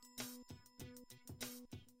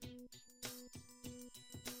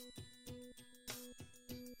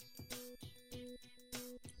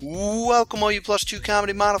Welcome, all you Plus 2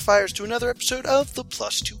 comedy modifiers, to another episode of the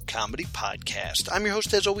Plus 2 Comedy Podcast. I'm your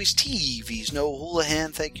host, as always, TV's Noah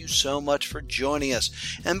Houlihan. Thank you so much for joining us.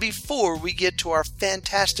 And before we get to our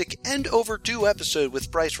fantastic and overdue episode with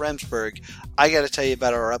Bryce Remsburg, I got to tell you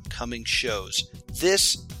about our upcoming shows.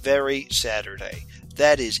 This very Saturday,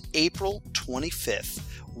 that is April 25th,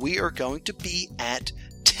 we are going to be at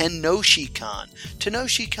TennoshiCon.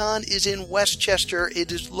 TennoshiCon is in Westchester.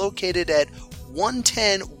 It is located at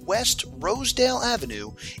 110 West Rosedale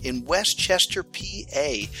Avenue in Westchester,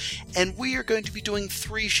 PA. And we are going to be doing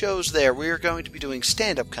 3 shows there. We are going to be doing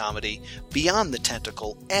stand-up comedy, Beyond the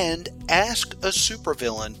Tentacle, and Ask a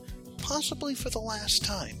Supervillain, possibly for the last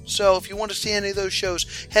time. So if you want to see any of those shows,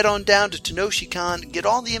 head on down to TennoshiCon and get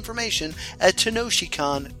all the information at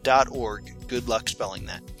tennoshicon.org. Good luck spelling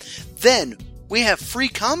that. Then, we have Free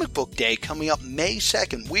Comic Book Day coming up May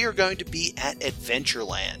 2nd. We are going to be at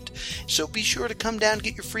Adventureland. So be sure to come down and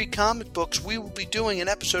get your free comic books. We will be doing an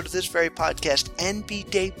episode of this very podcast and be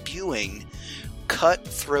debuting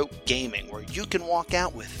Cutthroat Gaming, where you can walk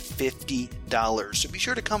out with $50. So be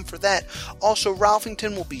sure to come for that. Also,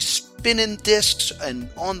 Ralphington will be spinning discs and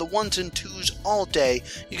on the 1s and 2s all day.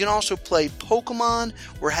 You can also play Pokemon.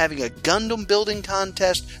 We're having a Gundam building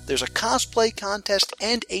contest. There's a cosplay contest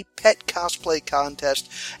and a pet cosplay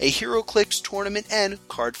contest, a HeroClix tournament, and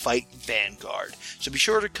Card Fight Vanguard. So be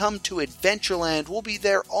sure to come to Adventureland. We'll be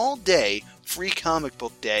there all day, Free Comic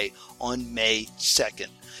Book Day on May 2nd.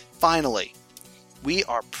 Finally, we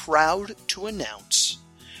are proud to announce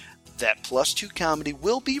that Plus 2 Comedy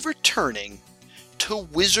will be returning to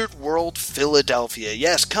Wizard World Philadelphia.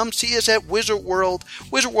 Yes, come see us at Wizard World.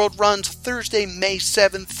 Wizard World runs Thursday, May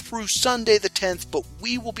 7th through Sunday the 10th, but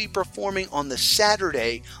we will be performing on the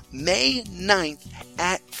Saturday, May 9th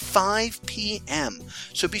at 5 p.m.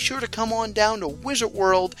 So be sure to come on down to Wizard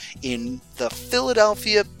World in the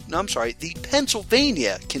the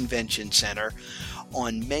Pennsylvania Convention Center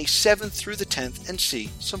on May 7th through the 10th and see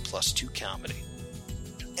some Plus 2 comedy.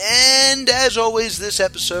 And as always, this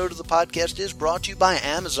episode of the podcast is brought to you by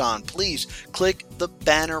Amazon. Please click the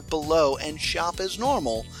banner below and shop as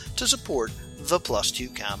normal to support the Plus 2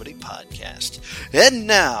 Comedy Podcast. And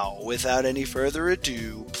now, without any further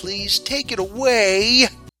ado, please take it away,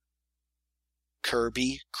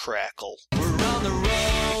 Kirby Crackle. We're on the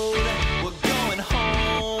road, we're going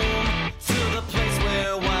home, to the place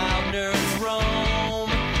where wild nerds roam,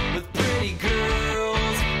 with pretty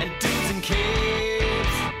girls and dudes in capes.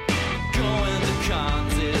 Going to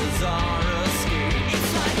cons is our escape.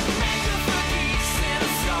 It's like a mecca for geeks in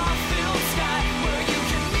a star-filled sky, where you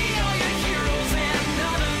can meet all your heroes and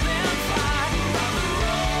none of them fly. We're on the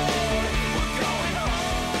road, we're going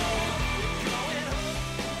home, we're going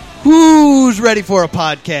home. Who's ready for a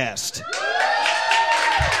podcast?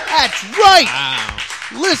 That's right! Wow.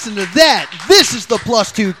 Listen to that. This is the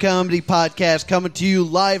Plus 2 Comedy Podcast coming to you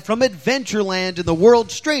live from Adventureland in the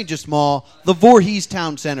world's strangest mall, the Voorhees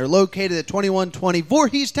Town Center, located at 2120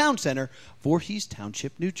 Voorhees Town Center, Voorhees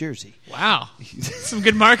Township, New Jersey. Wow. Some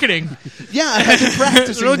good marketing. Yeah, I had to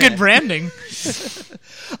practice Real good branding.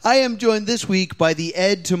 I am joined this week by the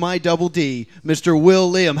Ed to my double D, Mr.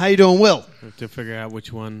 Will Liam. How you doing, Will? I have to figure out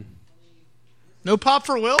which one. No pop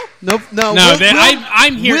for Will? Nope, no. No, Will,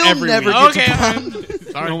 I'm here Will every never week. gets Okay. a pop.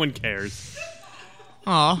 Sorry. No one cares.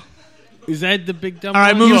 Aw. Is that the big dumb All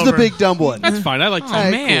right, one? move He was the over. big dumb one. That's fine. I like Oh,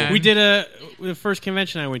 to. man. We did the first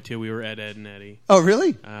convention I went to, we were Ed and Eddie. Oh,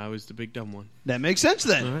 really? I was the big dumb one. That makes sense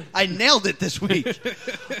then. All right. I nailed it this week.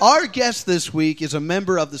 Our guest this week is a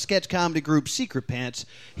member of the sketch comedy group Secret Pants.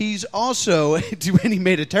 He's also, and he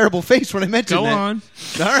made a terrible face when I mentioned Go that. on.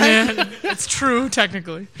 All right. Yeah, it's true,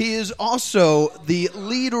 technically. He is also the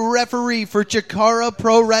lead referee for Chikara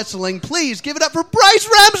Pro Wrestling. Please give it up for Bryce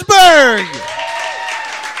Remsburg.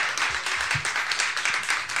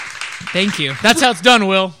 Thank you. That's how it's done,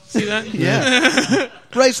 Will. See that? Yeah.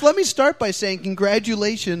 Bryce, let me start by saying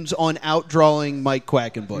congratulations on outdrawing Mike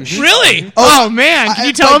Quackenbush. Really? Oh, man. Can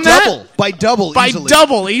you tell him that? By double, By easily.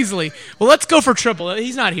 double, easily. Well, let's go for triple.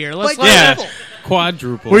 He's not here. Let's. By Yeah. double.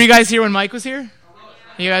 Quadruple. Were you guys here when Mike was here?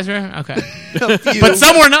 You guys were? Okay. A few. But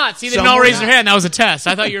some were not. See, they didn't Some all were raise not. their hand. That was a test.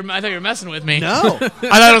 I thought you were messing with me. No. I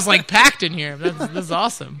thought it was like packed in here. This is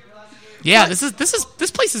awesome. Yeah,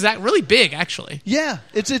 this place is really big, actually. Yeah,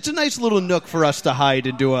 it's a nice little nook for us to hide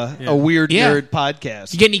and do a weird Yeah. nerd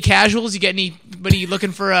podcast. You get any casuals? You get anybody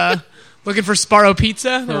looking for Sparrow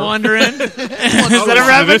Pizza to wander in? Does that ever do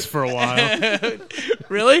happen? this for a while.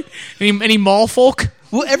 Really? Any mall folk?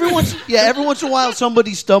 Well, every once in a while,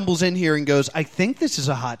 somebody stumbles in here and goes, "I think this is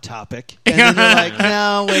a hot topic," and then they're like,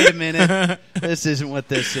 "No, wait a minute, this isn't what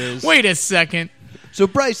this is." Wait a second. So,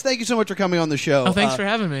 Bryce, thank you so much for coming on the show. Oh, thanks for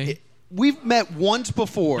having me. We've met once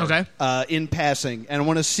before Okay. in passing, and I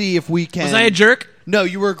want to see if we can... Was I a jerk? No,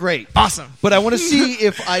 you were great. Awesome. But I want to see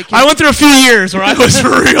if I can... I went through a few years where I was a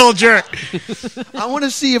real jerk. I want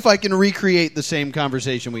to see if I can recreate the same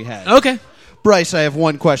conversation we had. Okay. Bryce, I have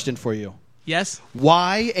one question for you. Yes?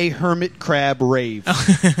 Why a hermit crab rave?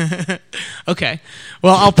 Okay.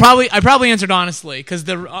 Well, I probably answered honestly because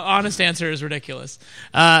the honest answer is ridiculous.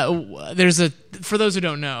 For those who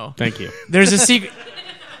don't know, Thank you. there's a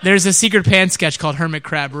secret Pan sketch called Hermit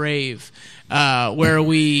Crab Rave, where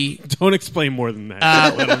we Don't explain more than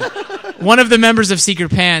that. one of the members of Secret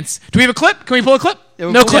Pants. Do we have a clip? Can we pull a clip? Yeah,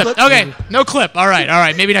 we'll No pull a clip. clip. Okay, no clip. All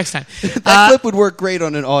right. Maybe next time. That clip would work great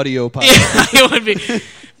on an audio podcast. It would be.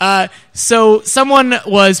 So someone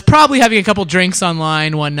was probably having a couple drinks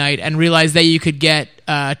online one night and realized that you could get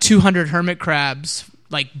 200 hermit crabs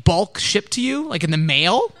like bulk shipped to you, like in the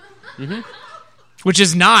mail, which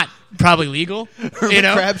is not probably legal. Hermit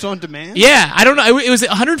crabs on demand? Yeah, I don't know. It was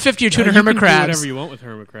 150 or 200 hermit You can crabs. do whatever you want with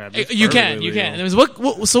hermit crabs. It's You can. perfectly legal. It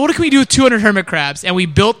was what can we do with 200 hermit crabs? And we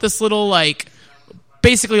built this little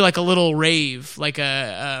basically like a little rave, like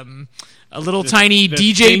a little tiny The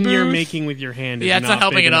DJ thing booth. you're making with your hand. Yeah, is it's not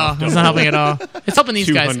helping big at all. enough to It's not helping at all. It's helping these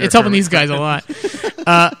guys. It's helping these guys a lot.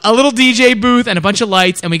 A little DJ booth and a bunch of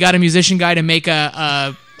lights, and we got a musician guy to make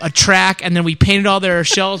a track, and then we painted all their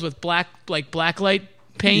shells with black light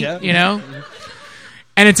paint. Yeah. You know.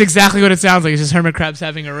 And it's exactly what it sounds like. It's just hermit crabs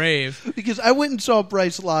having a rave. Because I went and saw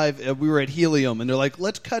Bryce live. We were at Helium, and they're like,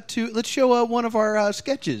 let's show one of our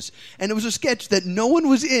sketches. And it was a sketch that no one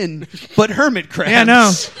was in but hermit crabs. Yeah,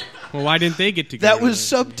 no. Well, why didn't they get together? That was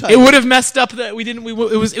subtitled. It would have messed up that we didn't. It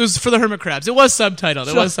was for the hermit crabs. It was subtitled.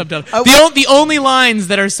 The only lines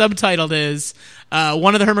that are subtitled is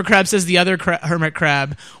one of the hermit crabs says the other hermit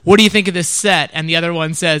crab, "What do you think of this set?" And the other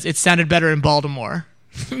one says, "It sounded better in Baltimore."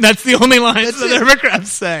 That's the only lines that the hermit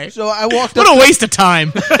crabs say. So I walked What up. a waste of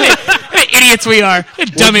time! Idiots we are,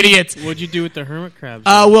 dumb idiots. What'd you do with the hermit crabs?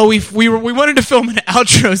 Well, we wanted to film an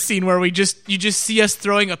outro scene where you just see us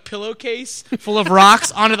throwing a pillowcase full of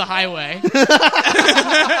rocks onto the highway.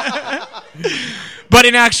 But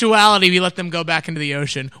in actuality, we let them go back into the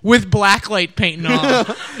ocean with blacklight painting on.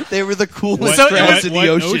 They were the coolest So- crabs in what the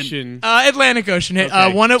ocean. Atlantic Ocean.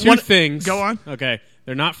 Okay. Two things. Go on. Okay,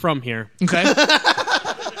 they're not from here. Okay.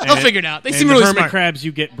 They'll figure it out. They And seem the really hermit smart. crabs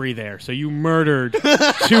you get breathe air. So you murdered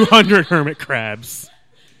 200 hermit crabs.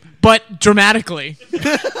 But dramatically.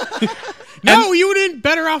 No, you would have been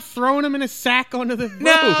better off throwing them in a sack onto the road.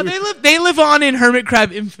 No, they live on in hermit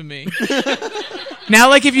crab infamy. Now,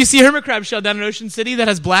 like if you see a hermit crab shell down in Ocean City that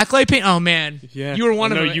has blacklight paint, oh man, Yeah. you were one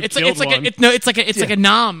No, of them. you It's killed like one. it's like a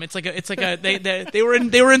nom. It's like a they were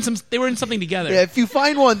in something together. Yeah, if you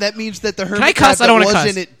find one, that means that the I hermit cuss? crab I don't that wanna was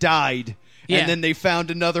cuss. in it died. Yeah. And then they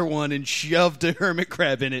found another one and shoved a hermit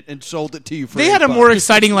crab in it and sold it to you for They had a $8. more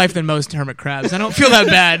exciting life than most hermit crabs. I don't feel that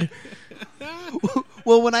bad.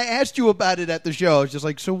 Well, when I asked you about it at the show, I was just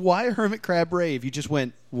like, so why a hermit crab rave? You just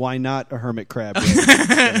went, why not a hermit crab rave?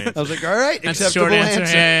 I was like, all right, That's the acceptable short answer.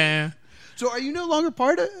 answer. Yeah. So are you no longer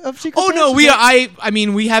part of Secret Oh Pants? no, Is that- I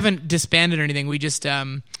mean we haven't disbanded or anything. We just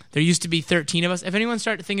there used to be 13 of us. If anyone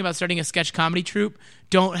started thinking about starting a sketch comedy troupe,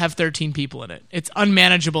 don't have 13 people in it. It's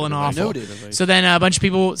unmanageable and awful. noted. So then a bunch of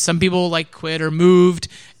people, some people like quit or moved,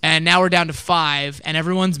 and now we're down to 5, and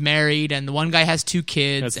everyone's married, and the one guy has 2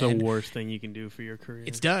 kids. That's the and worst thing you can do for your career.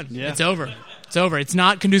 It's done. Yeah. It's over. It's over. It's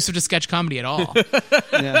not conducive to sketch comedy at all.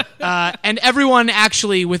 Yeah. And everyone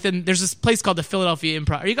actually there's this place called the Philadelphia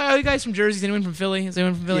Improv. Are you guys from Jersey? Is anyone from Philly? Is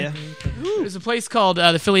anyone from Philly? Yeah. There's a place called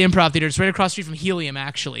the Philly Improv Theater. It's right across the street from Helium,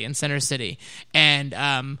 actually, in Center City. And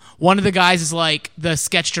one of the guys is like the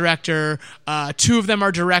sketch director. 2 of them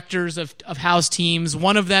are directors of house teams.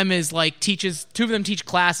 One of them is like teaches. 2 of them teach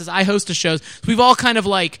classes. I host the shows. So we've all kind of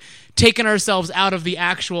like taken ourselves out of the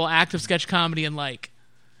actual act of sketch comedy and like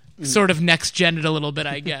sort of next gen it a little bit,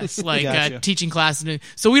 I guess, like Gotcha. teaching classes.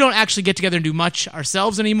 So we don't actually get together and do much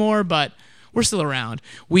ourselves anymore, but we're still around.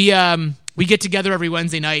 We get together every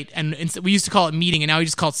Wednesday night, and we used to call it meeting, and now we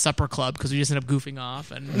just call it supper club because we just end up goofing off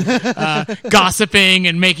and gossiping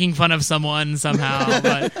and making fun of someone somehow.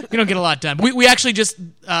 But we don't get a lot done. We actually just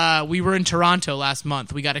we were in Toronto last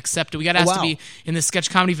month. We got accepted. We got asked to wow. be in the Sketch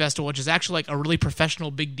Comedy Festival, which is actually like a really professional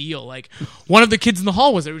big deal. Like one of the kids in the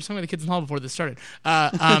hall was there. We were talking about the kids in the hall before this started.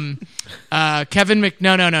 Kevin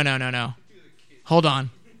No. Hold on.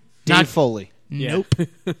 Dave Foley. Nope.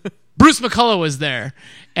 Bruce McCullough was there,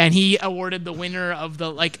 and he awarded the winner of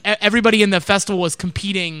the everybody in the festival was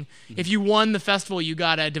competing. If you won the festival, you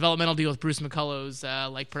got a developmental deal with Bruce McCullough's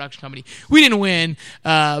production company. We didn't win,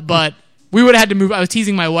 but We would have had to move. I was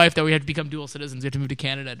teasing my wife that we had to become dual citizens. We had to move to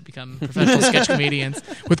Canada to become professional sketch comedians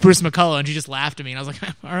with Bruce McCullough, and she just laughed at me. And I was like,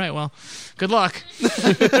 all right, well, good luck.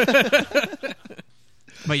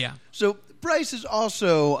 But yeah. So Bryce is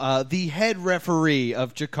also the head referee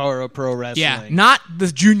of Chikara Pro Wrestling. Yeah, not the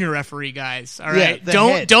junior referee, guys. All Yeah, right, the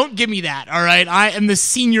don't head. don't give me that. All right, I am the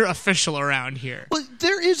senior official around here. Well,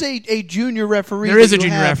 there is a junior referee. There is that a you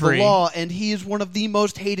junior have the referee. law, and he is one of the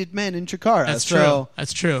most hated men in Chikara. That's so, true.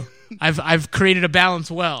 That's true. I've created a balance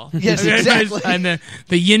well. Yes, exactly. And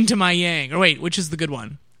the yin to my yang. Or wait, which is the good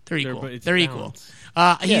one? They're equal. it's They're equal.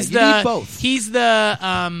 balance. He's you the need both. He's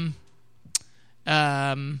the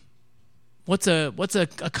what's a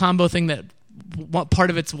combo thing that what part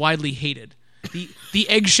of it's widely hated? The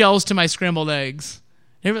eggshells to my scrambled eggs.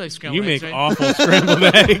 Never like scrambled You eggs. make right? awful scrambled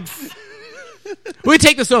eggs. We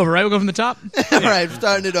take this over, right? We'll go from the top. All right,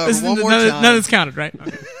 starting it over This is- one more none time. of this counted, right?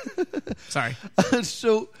 Okay. Sorry,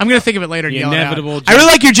 So I'm gonna think of it later. And The yell it out. inevitable I really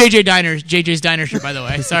like your JJ's Diner shirt, by the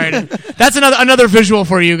way. Sorry, that's another visual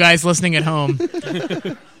for you guys listening at home.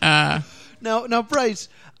 now, Bryce,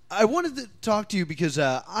 I wanted to talk to you because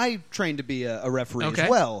I trained to be a referee Okay. as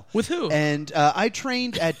well. With who? And I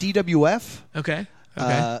trained at DWF. Okay.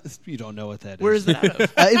 You don't know what that is. Where is that out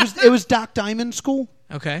of? It was Doc Diamond School.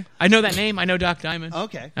 Okay. I know that name. I know Doc Diamond.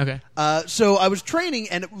 Okay. Okay. So I was training,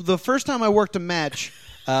 and the first time I worked a match,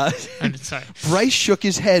 I'm sorry. Bryce shook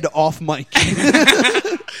his head off mic.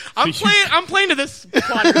 I'm playing to this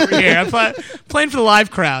plot over here. I'm playing for the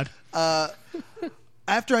live crowd.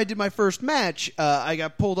 After I did my first match, I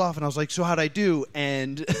got pulled off, and I was like, "So how'd I do?"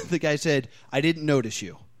 And the guy said, "I didn't notice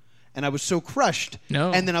you." And I was so crushed.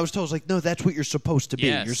 No. And then I was told, like, no, that's what you're supposed to be.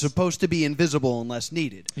 Yes. You're supposed to be invisible unless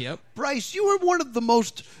needed. Yep. Bryce, you are one of the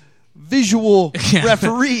most visual Yeah.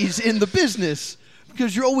 referees in the business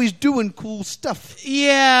because you're always doing cool stuff.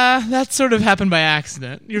 Yeah, that sort of happened by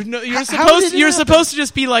accident. You're How supposed did it you're happen? supposed to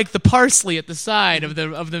just be like the parsley at the side of the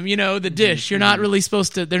the dish. You're not really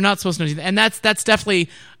supposed to. They're not supposed to know anything. And that's definitely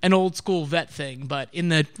an old school vet thing. But in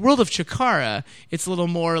the world of Chikara, it's a little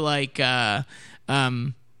more like.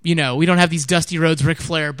 We don't have these Dusty Rhodes, Ric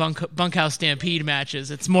Flair, bunkhouse stampede matches.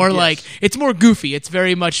 It's more like it's more goofy. It's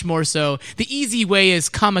very much more so. The easy way is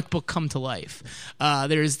comic book come to life.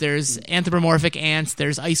 There's anthropomorphic ants.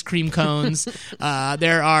 There's ice cream cones.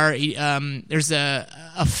 There's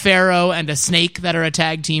a pharaoh and a snake that are a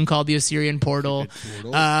tag team called the Osirian Portal.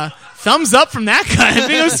 Thumbs up from that guy. I'm a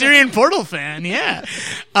big Osirian Portal fan. Yeah.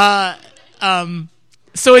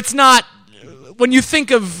 So it's not. When you think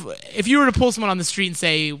of, if you were to pull someone on the street and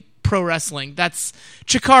say pro wrestling, that's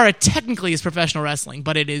Chikara technically is professional wrestling,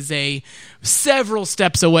 but it is several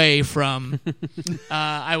steps away from,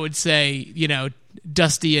 I would say,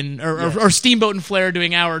 Dusty or Steamboat and Flair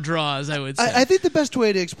doing hour draws. I would say. I think the best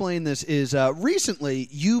way to explain this is recently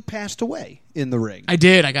you passed away in the ring. I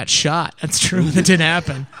did. I got shot. That's true. That did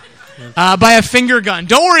happen by a finger gun.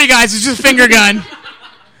 Don't worry, guys. It's just a finger gun.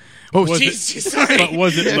 Oh, jeez, sorry. But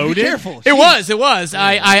was it loaded? Be careful. It was.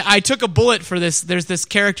 I took a bullet for this. There's this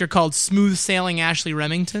character called Smooth Sailing Ashley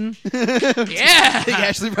Remington. Yeah. Big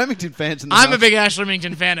Ashley Remington fans in the I'm house. a big Ashley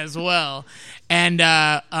Remington fan as well. And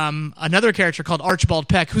another character called Archibald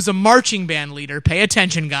Peck, who's a marching band leader. Pay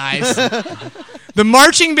attention, guys. The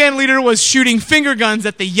marching band leader was shooting finger guns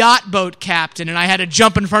at the yacht boat captain, and I had to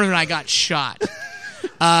jump in front of him, and I got shot.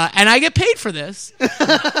 And I get paid for this, and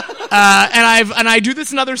I do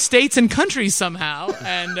this in other states and countries somehow,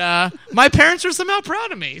 and my parents are somehow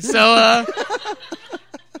proud of me. So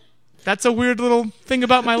that's a weird little thing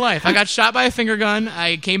about my life. I got shot by a finger gun.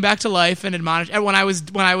 I came back to life and admonished. When I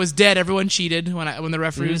was dead, everyone cheated. When the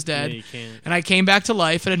referee was dead, Yeah, you can't. and I came back to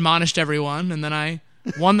life and admonished everyone, and then I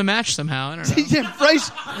won the match somehow. I don't know. Yeah, Bryce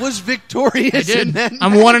was victorious I did. in that.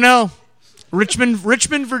 I'm 1-0. Richmond,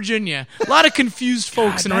 Virginia. A lot of confused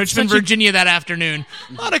folks in that's Richmond, such a- Virginia that afternoon.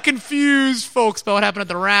 A lot of confused folks about what happened at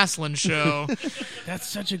the wrestling show. That's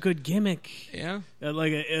such a good gimmick. Yeah.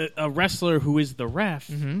 Like a wrestler who is the ref,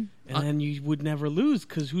 and then you would never lose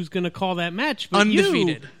because who's going to call that match? But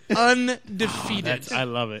Undefeated. You. Undefeated. I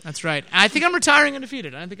love it. That's right. I think I'm retiring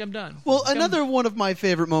undefeated. I think I'm done. Well, another one of my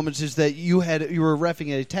favorite moments is that you were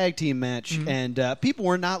reffing a tag team match, and people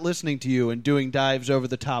were not listening to you and doing dives over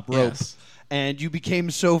the top rope. Yes. And you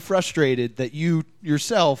became so frustrated that you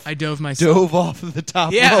yourself I dove myself. dove off of the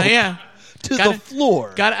top Yeah, rope yeah. to Gotta- the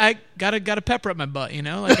floor. I got a pepper up my butt,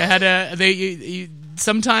 Like I had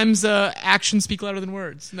sometimes actions speak louder than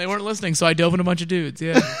words. And they weren't listening, so I dove in a bunch of dudes.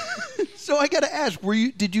 Yeah. So I got to ask,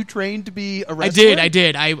 did you train to be a wrestler? I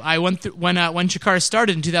did. I went through when Chikara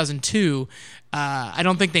started in 2002. I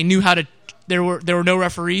don't think they there were no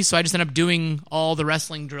referees, so I just ended up doing all the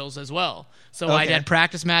wrestling drills as well. So I Okay. had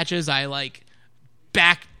practice matches. I like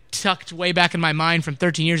tucked way back in my mind from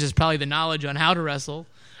 13 years is probably the knowledge on how to wrestle,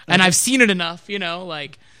 and I've seen it enough,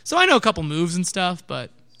 so I know a couple moves and stuff, but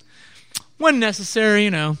when necessary,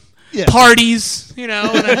 Yeah. parties,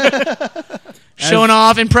 showing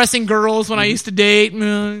off, impressing girls when I used to date.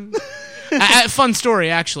 Fun story,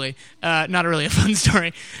 actually. Not really a fun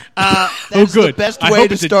story. That's good. the best I way hope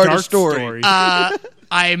to it's a start a dark story.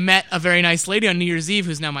 I met a very nice lady on New Year's Eve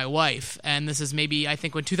who's now my wife, and this is maybe, I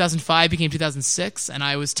think, when 2005 became 2006, and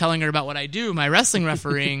I was telling her about what I do, my wrestling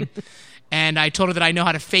refereeing, and I told her that I know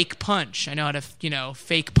how to fake punch. I know how to,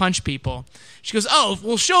 fake punch people. She goes, "Oh,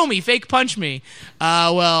 well, show me, fake punch me."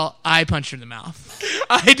 Well, I punched her in the mouth.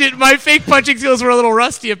 I did. My fake punching skills were a little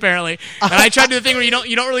rusty, apparently, and I tried to do the thing where you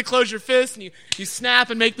don't really close your fist and you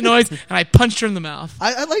snap and make the noise, and I punched her in the mouth.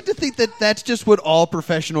 I like to think that that's just what all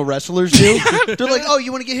professional wrestlers do. They're like, "Oh,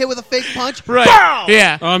 you want to get hit with a fake punch?" Right? Bow!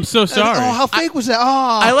 Yeah. Oh, I'm so sorry. Oh, how fake was that?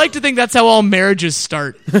 Oh, I like to think that's how all marriages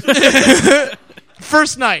start.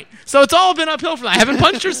 First night. So it's all been uphill from that. I haven't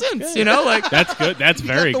punched her since, That's good. That's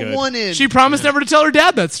very the good. one in. She promised never to tell her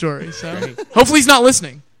dad that story. So hopefully he's not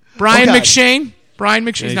listening. Brian Oh, God. McShane. Brian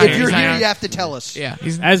McShane's Yeah, not if here. you're He's not here, here. you have to tell us. Yeah.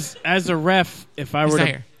 He's, As a ref, if I He's were not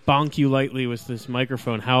to here. bonk you lightly with this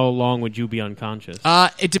microphone, how long would you be unconscious?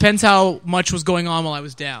 it depends how much was going on while I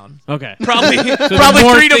was down. Okay. Probably more 3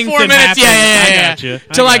 to things 4 that minutes. happen. Yeah. I gotcha.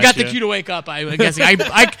 Till I got the gotcha. cue to wake up. I guess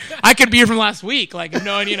I could be here from last week. Like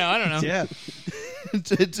no, I don't know. Yeah.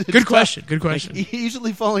 It's Good question. Good question.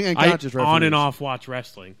 Easily falling I unconscious. on and referees. off watch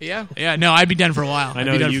wrestling. Yeah. No, I'd be done for a while. I I'd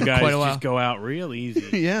know be done you for guys quite a while. just go out real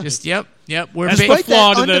easy. Yeah. Just yep. We're That's ba- the Despite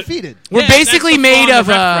flaw that, to the- undefeated. We're Yeah, basically that's the flaw made in of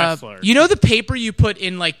the ref wrestler. the paper you put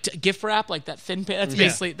in like gift wrap, like that thin paper. That's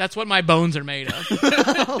basically that's what my bones are made of.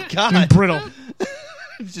 Oh God! Brittle.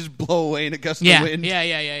 Just blow away in a gust Yeah. of wind. Yeah.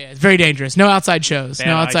 It's very dangerous. No outside shows. Bad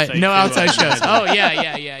No outside. eyesight, No too. outside shows. Oh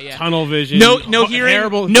yeah. Tunnel vision. No hearing.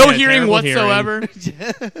 Terrible, No yeah, hearing terrible whatsoever.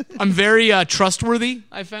 I'm very trustworthy.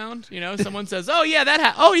 I found. Someone says, "Oh yeah, that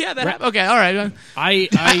happened." Okay, all right.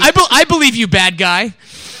 I believe you, bad guy.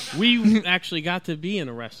 We actually got to be in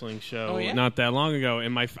a wrestling show Oh, yeah? not that long ago,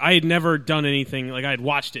 and I had never done anything like I had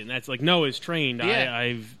watched it, and that's like Noah's trained. Yeah.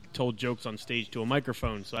 I've told jokes on stage to a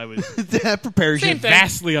microphone, so I was That prepares Same you. thing.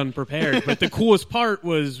 vastly unprepared. But the coolest part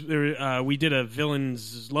was we did a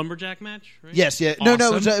villains lumberjack match. Right? Yes, yeah. No,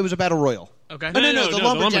 Awesome. it was a battle royal. Okay. Oh, no, No, the the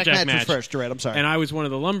lumberjack lumberjack match was match. first. You're right. I'm sorry. And I was one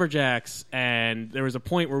of the lumberjacks, and there was a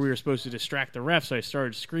point where we were supposed to distract the ref, so I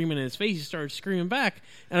started screaming in his face. He started screaming back,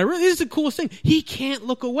 and this is the coolest thing. He can't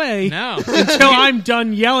look away No. until I'm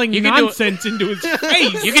done yelling You can do it. nonsense into his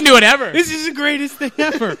face. You can do whatever. This is the greatest thing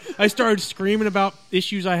ever. I started screaming about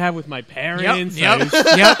issues I have with my parents. Yep. I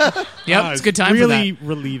was- Yep. It's a good time really for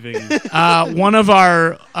relieving. that. One of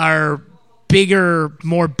our bigger,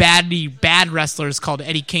 more bad wrestlers called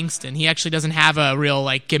Eddie Kingston. He actually doesn't have a real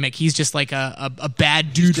gimmick. He's just like a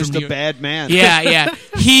bad dude. just from a bad man. Yeah.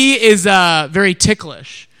 He is very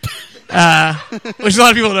ticklish. Which a lot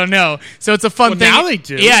of people don't know. So it's a fun Well, thing. now they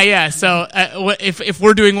do. Yeah. So if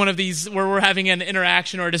we're doing one of these where we're having an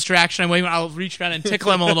interaction or a distraction, I'll reach around and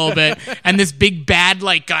tickle him a little bit, and this big bad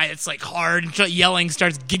guy that's hard and yelling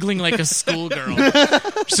starts giggling like a schoolgirl.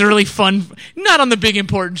 It's really fun. Not on the big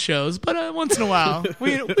important shows, but once in a while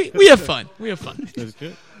we have fun. We have fun. That's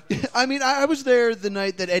good. I mean, I was there the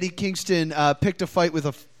night that Eddie Kingston picked a fight with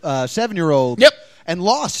a 7-year-old. Yep. And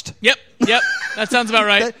lost. Yep. That sounds about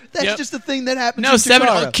right. That's Yep. just the thing that happens. No, in 7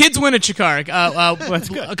 Chikara. kids win at Chikara. that's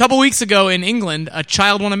good. A couple weeks ago in England, a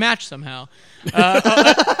child won a match somehow.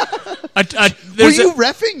 Were There's you a-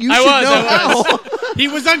 reffing? You I should was, know I was. how. He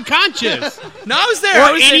was unconscious, No, I was there. or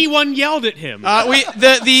I was there. anyone yelled at him.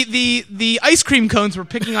 The ice cream cones were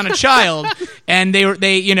picking on a child, and they were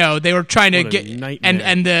trying to What a get nightmare.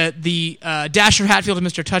 and the Dasher Hatfield and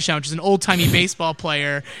Mr. Touchdown, which is an old timey baseball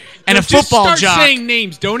player and a Just football start jock. saying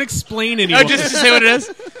names. Don't explain anyone. Just to say what it is.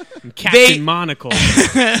 Captain they- Monocle.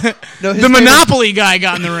 No, The Monopoly guy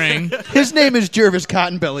got in the ring. His name is Jervis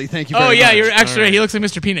Cottonbelly. Thank you very Oh much. yeah, you're actually All right. right. He looks like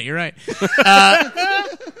Mr. Peanut. You're right.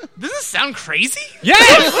 Does this sound crazy? Yeah.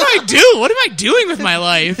 What do I do? What am I doing with my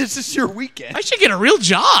life? This is your weekend. I should get a real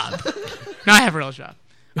job. No, I have a real job.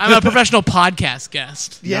 I'm a professional podcast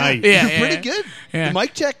guest. Yeah, Nice. Yeah, you're yeah, pretty yeah. good. Yeah. The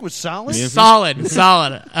mic check was solid.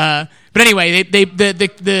 Solid. But anyway,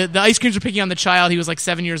 the ice creams were picking on the child. He was like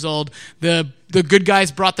 7 years old. The good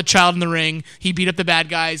guys brought the child in the ring. He beat up the bad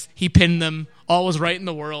guys. He pinned them. All was right in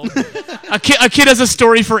the world. a kid has a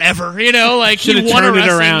story forever. Should he have won a turned it wrestling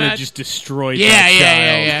around match. and just destroyed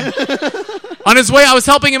Yeah. that child. On his way, I was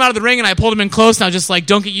helping him out of the ring, and I pulled him in close, and I was just like,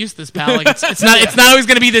 don't get used to this, pal. Like, it's not always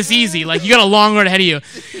going to be this easy. Like, you got a long road ahead of you.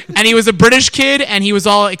 And he was a British kid, and he was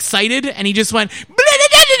all excited, and he just went, and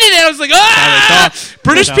I was like, ah!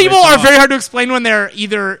 British people are very hard to explain when they're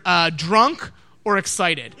either drunk or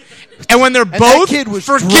excited. And when they're both, kid was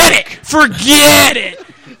forget it.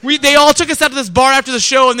 They all took us out to this bar after the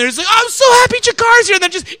show, and they're just like, "I'm so happy Jakar's here."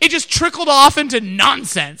 And then it just trickled off into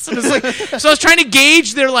nonsense. And it was like, so I was trying to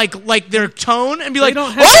gauge their like their tone and be like,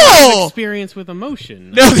 don't have any experience with emotion.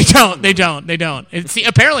 No, they don't. See,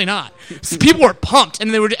 apparently not. So people were pumped,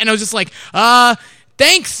 and I was just like,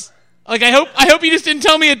 thanks. Like, I hope you just didn't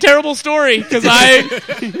tell me a terrible story because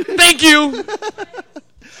thank you.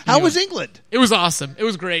 How was England? It was awesome. It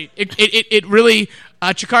was great. It really.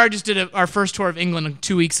 Chikara just did our first tour of England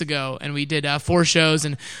 2 weeks ago, and we did 4 shows.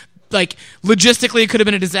 And like logistically, it could have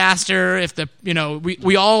been a disaster if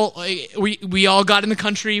we all got in the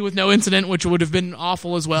country with no incident, which would have been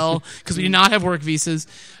awful as well because we did not have work visas.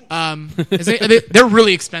 They're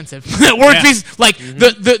really expensive. Visas, like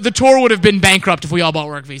the tour would have been bankrupt if we all bought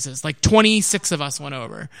work visas. Like 26 of us went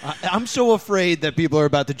over. I'm so afraid that people are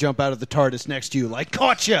about to jump out of the TARDIS next to you, like,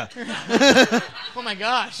 caught ya. Oh my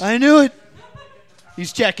gosh! I knew it.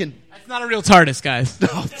 He's checking. That's not a real TARDIS, guys.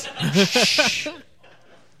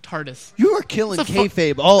 TARDIS. You are killing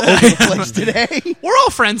kayfabe all over the place today. We're all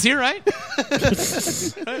friends here, right?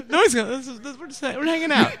 We're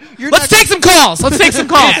hanging out. Let's take some calls.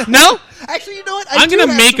 Yeah. No? Actually, you know what? I'm going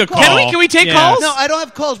to make a call. Can we take calls? No, I don't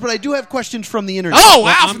have calls, but I do have questions from the internet. Oh,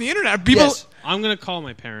 wow, from the internet. People. Yes. I'm going to call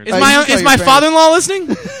my parents. Is my father-in-law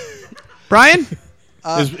listening? Brian?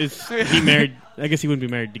 Is he married? I guess he wouldn't be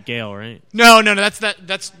married to Gail, right? No.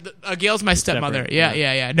 That's Gail's my stepmother.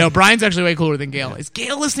 Yeah. No, Brian's actually way cooler than Gail. Is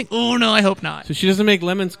Gail listening? Oh no, I hope not. So she doesn't make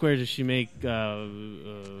lemon squares. Does she make?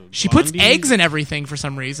 She puts eggs in everything for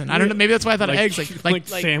some reason. I don't know. Maybe that's why I thought of eggs, like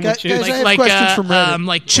sandwiches, guys, I have questions from Reddit.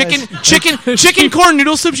 Like chicken corn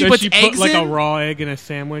noodle soup. She puts eggs like in. a raw egg in a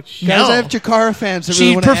sandwich. Guys, No. I have Chikara fans that She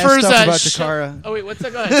really want to prefers ask stuff about Chikara. Oh wait, what's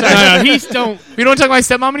that? Go ahead. Sorry. No, he's don't. We don't talk about my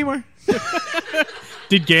stepmom anymore.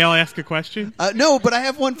 Did Gail ask a question? No, but I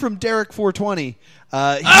have one from Derek 420.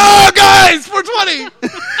 Oh, guys, 420.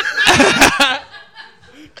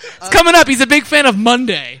 It's coming up. He's a big fan of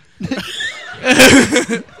Monday.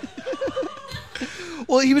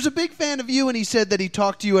 Well, he was a big fan of you, and he said that he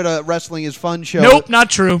talked to you at a Wrestling is Fun show. Nope, not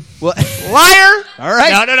true. Well, Liar. all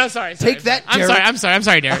right. No. Sorry. Take that, I'm Derek. sorry. I'm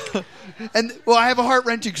sorry, Derek. And I have a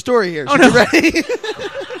heart-wrenching story here. So no. you ready?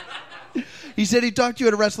 He said he talked to you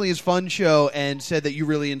at a Wrestling is Fun show and said that you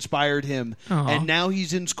really inspired him. Aw. And now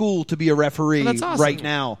he's in school to be a referee Well, that's awesome. right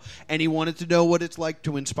now. And he wanted to know what it's like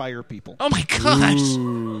to inspire people. Oh my gosh.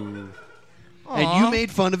 And you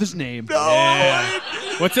made fun of his name. Yeah.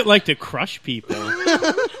 What's it like to crush people?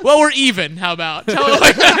 Well, we're even. How about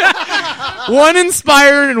one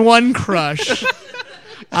inspired and one crush?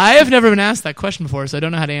 I have never been asked that question before, so I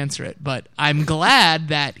don't know how to answer it. But I'm glad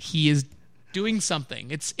that he is doing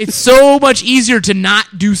something. It's so much easier to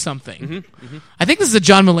not do something. I think this is a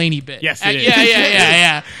John Mulaney bit. Yes, it is.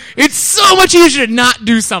 Yeah. It's so much easier to not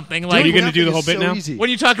do something. Like, Are you going to do the whole Nothing bit is so now? easy. when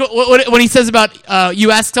you talk when he says about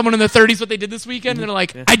you ask someone in their 30s what they did this weekend, and they're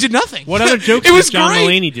like, I did nothing. What other jokes It was does John great.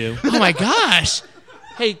 Mulaney do? Oh my gosh.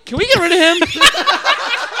 Hey, can we get rid of him?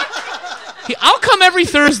 I'll come every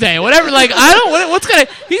Thursday. Whatever. Like, I don't. What's gonna?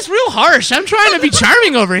 He's real harsh. I'm trying to be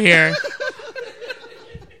charming over here.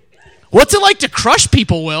 What's it like to crush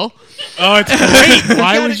people, Will? Oh, it's great.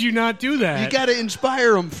 Why would you not do that? You got to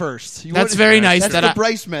inspire them first. That's very nice. That's the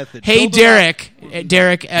Bryce method. Hey, Build them up.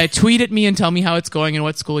 Derek, tweet at me and tell me how it's going and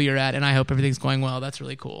what school you're at, and I hope everything's going well. That's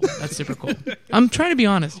really cool. That's super cool. I'm trying to be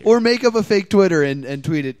honest here. Or make up a fake Twitter and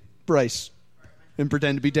tweet it Bryce and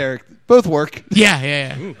pretend to be Derek. Both work.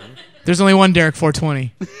 Yeah. There's only one Derek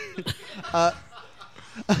 420.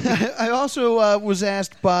 I also was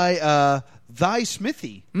asked by Thy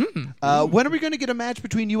Smithy. When are we going to get a match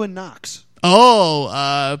between you and Knox?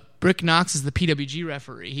 Brick Knox is the PWG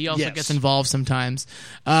referee. He also Yes. gets involved sometimes.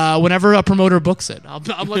 Whenever a promoter books it,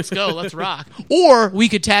 let's go, let's rock. Or we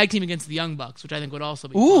could tag team against the Young Bucks, which I think would also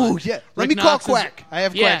be Ooh, fun. yeah. Let Rick me call Knox is- Quack. I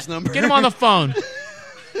have Quack's number. Get him on the phone.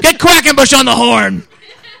 Get Quackenbush on the horn.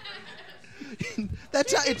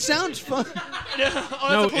 It sounds fun.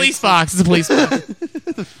 Oh, it's a police box. It's a police box.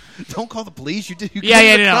 Don't call the police. You committed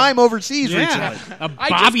no. crime overseas Yeah. recently.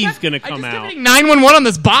 Bobby's going to come I out. just kept 911 on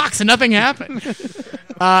this box and nothing happened.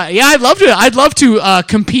 I'd love to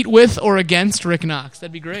compete with or against Rick Knox.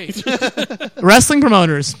 That'd be great. Wrestling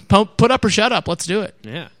promoters, put up or shut up. Let's do it.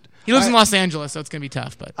 Yeah. He lives in Los Angeles, so it's gonna be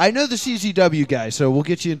tough. But I know the CZW guy, so we'll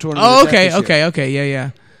get you in tournament. oh, with that this year. okay,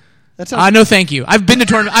 yeah. No, thank you. I've been to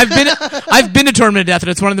tournament. I've been to Tournament of Death, and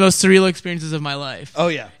it's one of the most surreal experiences of my life. Oh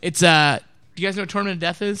yeah. It's do you guys know what Tournament of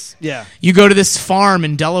Death is? Yeah. You go to this farm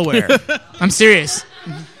in Delaware. I'm serious.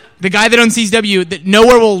 The guy that owns CCW, that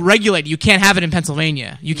nowhere will regulate. You can't have it in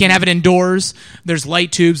Pennsylvania. You can't have it indoors. There's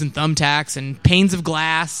light tubes and thumbtacks and panes of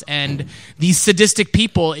glass and these sadistic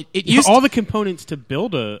people. It used all the components to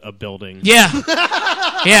build a building. Yeah.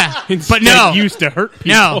 Yeah. But no. Used to hurt people.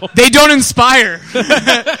 No. They don't inspire.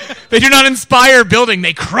 They do not inspire building.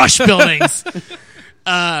 They crush buildings.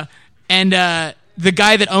 The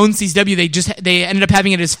guy that owns CCW, they ended up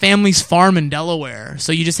having it at his family's farm in Delaware.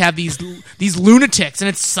 So you just have these lunatics, and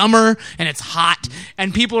it's summer and it's hot,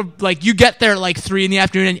 and people are like, you get there at like 3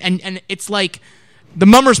 p.m. and it's like the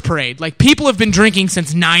Mummers Parade. Like, people have been drinking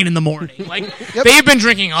since 9 a.m. Like they've been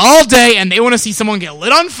drinking all day, and they want to see someone get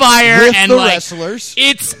lit on fire. With and the like, wrestlers.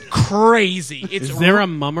 It's crazy. Is there a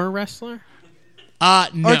Mummer wrestler?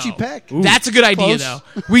 No. Archie Peck. Ooh, That's a good idea, close. though.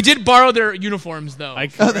 We did borrow their uniforms, though. I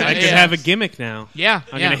could Yeah. have a gimmick now. Yeah,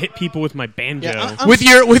 I'm yeah. gonna hit people with my banjo. Yeah, I'm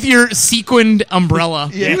with your sequined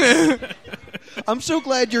umbrella. Yeah. I'm so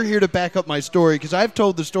glad you're here to back up my story, because I've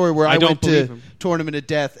told the story where I don't went believe to him. Tournament of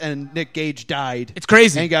Death and Nick Gage died. It's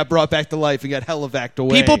crazy. And got brought back to life and got hellevac'd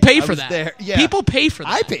away. People pay I for was that. there. Yeah. People pay for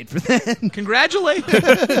that. I paid for that.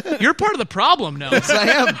 Congratulations. You're part of the problem, no. Yes, I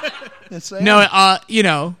am. Yes, I am. No, you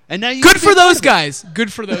know. And now you good get for those rid of it. guys.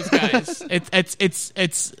 Good for those guys.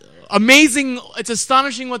 It's amazing. It's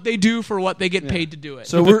astonishing what they do for what they get paid to do it.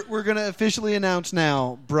 So we're going to officially announce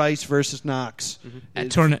now Bryce versus Knox At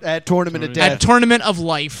It's Tournament- at Tournament of Death. at Tournament of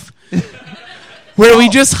Life, where we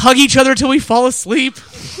just hug each other till we fall asleep.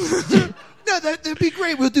 No, that'd be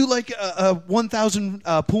great. We'll do like a 1,000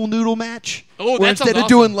 pool noodle match. Oh, where that sounds instead of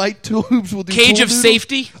awesome. doing light tubes, we'll do Cage pool of noodle.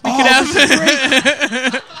 safety. We could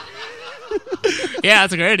have. Yeah,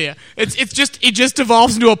 that's a great idea. It just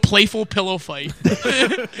evolves into a playful pillow fight.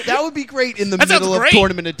 That would be great in the That sounds middle of great.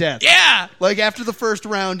 Tournament of Death. Yeah. Like after the first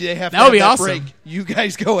round, they have to That would have be that awesome. break. You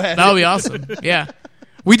guys go ahead. That would be awesome. Yeah.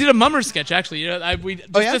 We did a Mummer sketch, actually. You know,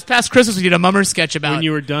 yeah? this past Christmas, we did a Mummer sketch about When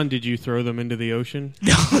you were done, did you throw them into the ocean?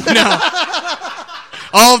 no,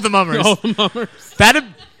 all of the Mummers. All the Mummers. That'd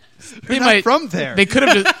they not might from there. They could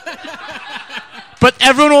have just. But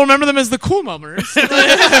everyone will remember them as the cool Mummers.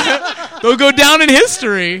 They'll go down in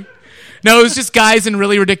history. No, it was just guys in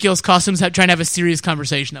really ridiculous costumes trying to have a serious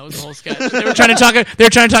conversation. That was the whole sketch. They were trying to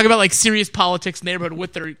talk about like serious politics in the neighborhood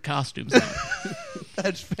with their costumes on.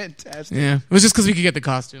 That's fantastic. Yeah, it was just because we could get the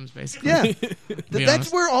costumes, basically. Yeah. be That's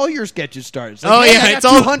honest. where all your sketches start. It's like, Oh hey, yeah, I got it's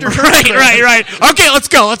all 200 right. Okay, let's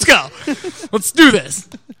go. Let's do this.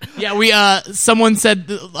 Yeah, we someone said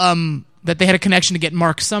that they had a connection to get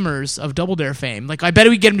Mark Summers of Double Dare fame. Like, I bet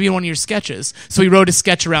we get him to be in one of your sketches. So we wrote a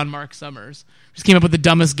sketch around Mark Summers. Just came up with the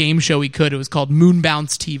dumbest game show we could. It was called Moon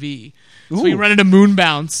Bounce TV. So we rented a moon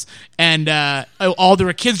bounce, and there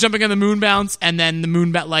were kids jumping on the moon bounce, and then the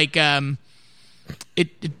moon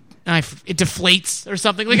it deflates or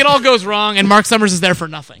something. Like, it all goes wrong, and Mark Summers is there for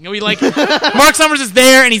nothing. And Mark Summers is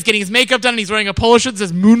there, and he's getting his makeup done, and he's wearing a polo shirt that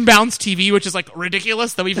says Moon Bounce TV, which is like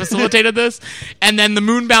ridiculous that we facilitated this. And then the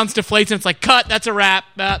moon bounce deflates, and it's like, cut, that's a wrap.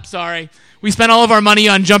 Sorry. We spent all of our money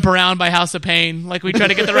on Jump Around by House of Pain. Like, we tried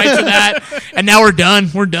to get the rights to that, and now we're done.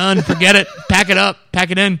 We're done. Forget it. Pack it up. Pack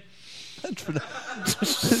it in.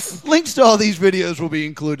 Links to all these videos will be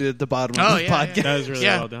included at the bottom of the podcast. That was really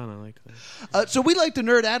Yeah. well done. I like that. So we like to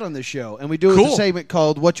nerd out on this show, and we do Cool. a segment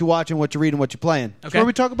called "What You Watching, What You Reading, What You Playing." It's Okay. where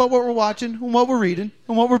we talk about what we're watching, and what we're reading,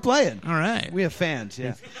 and what we're playing. All right. We have fans,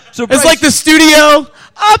 yeah. So It's Bryce, like the studio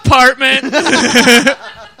apartment.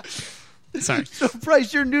 Sorry. So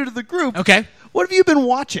Bryce, you're new to the group. Okay. What have you been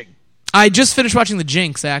watching? I just finished watching The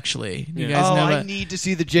Jinx, actually. You guys know I that? need to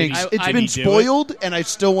see the Jinx. I- It's I- been Did you do spoiled, and I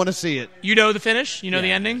still want to see it. You know the finish? You know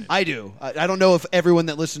the ending? I do. I don't know if everyone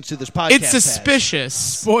that listens to this podcast It's suspicious.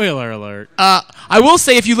 Spoiler alert. I will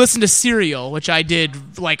say, if you listen to Serial, which I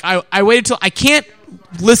did, like, I waited till I can't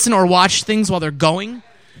listen or watch things while they're going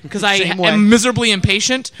because I Same way. am miserably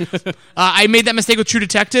impatient. I made that mistake with True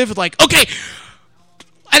Detective. Like, okay,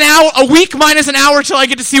 a week minus an hour till I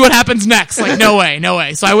get to see what happens next. Like, no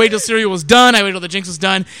way. So I waited till Serial was done. I waited till the Jinx was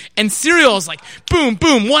done. And Serial is like, boom,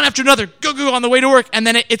 boom, one after another, go on the way to work. And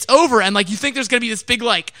then it's over. And, like, you think there's going to be this big,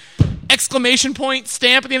 like, exclamation point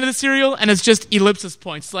stamp at the end of the Serial. And it's just ellipsis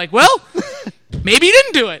points. It's like, well, maybe you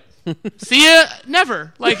didn't do it. See ya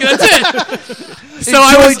never. Like, that's it. So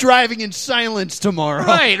I Enjoy was driving in silence tomorrow.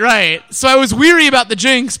 right. So I was weary about the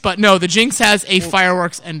Jinx, but no, the Jinx has a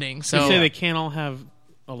fireworks ending. So They say they can't all have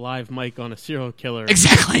a live mic on a serial killer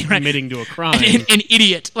exactly right. admitting to a crime. An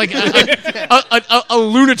idiot, like a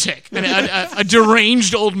lunatic, a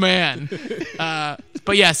deranged old man. But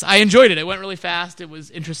But yes, I enjoyed it. It went really fast. It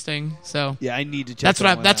was interesting. So Yeah, I need to check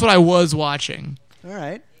that's what I was watching. All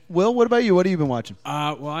right. Will, what about you? What have you been watching?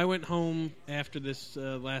 Well, I went home after this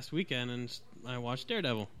last weekend and I watched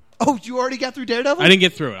Daredevil. Oh, you already got through Daredevil? I didn't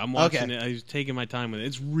get through it. I'm watching Okay. it. I was taking my time with it.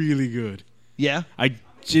 It's really good. Yeah. I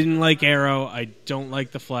didn't like Arrow. I don't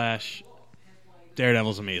like The Flash.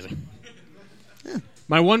 Daredevil's amazing.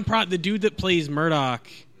 My one the dude that plays Murdoch,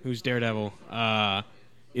 who's Daredevil,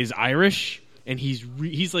 is Irish, and he's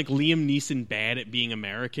like Liam Neeson bad at being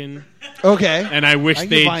American. Okay. And I wish I can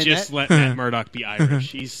they'd find just that. let Matt Murdock be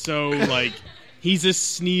Irish. He's so like he's a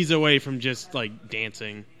sneeze away from just like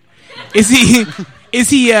dancing. Is he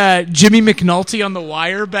Jimmy McNulty on The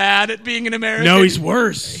Wire bad at being an American? No, he's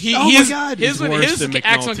worse. He, Oh he my is, God. His, He's worse his than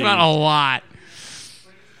accent McNulty. come out a lot.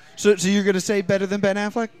 So you're going to say better than Ben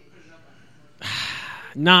Affleck?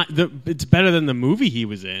 It's better than the movie he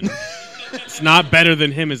was in. It's not better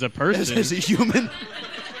than him as a As person. a human?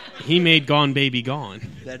 He made Gone Baby Gone.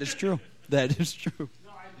 That is true. That is true.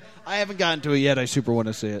 I haven't gotten to it yet. I super want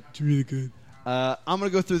to see it. It's really good. I'm going to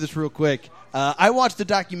go through this real quick. I watched a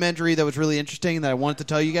documentary that was really interesting that I wanted to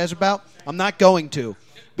tell you guys about. I'm not going to,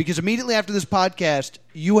 because immediately after this podcast,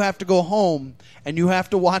 you have to go home and you have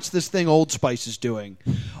to watch this thing Old Spice is doing.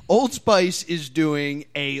 Old Spice is doing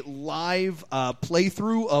a live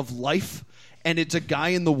playthrough of Life, and it's a guy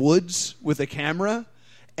in the woods with a camera,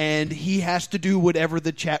 and he has to do whatever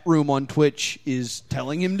the chat room on Twitch is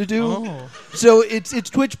telling him to do. Oh. So it's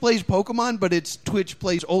Twitch plays Pokemon, but it's Twitch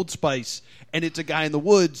plays Old Spice, and it's a guy in the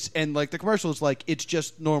woods, and like the commercial is like, it's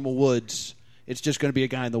just normal woods. It's just going to be a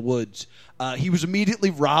guy in the woods. He was immediately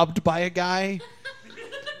robbed by a guy,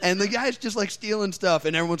 and the guy's just like stealing stuff,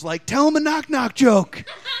 and everyone's like, tell him a knock-knock joke.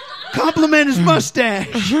 Compliment his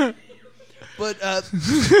mustache. But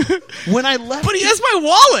when I left... But he has my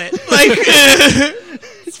wallet. Like,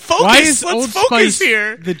 focus. Why is Let's Old focus Spice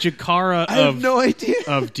here. the Jakara I have no idea.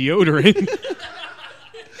 of deodorant?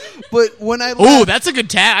 But when I Ooh, left... that's a good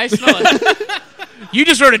tag. I smell it. You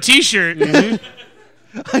just wrote a T-shirt.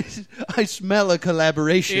 I smell a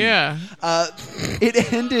collaboration. Yeah.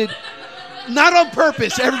 It ended... Not on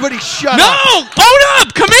purpose. Everybody shut No! up. Own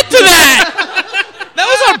up! Commit to that! That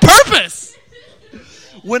was on purpose!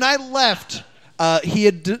 When I left, he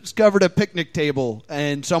had discovered a picnic table,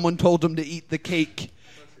 and someone told him to eat the cake.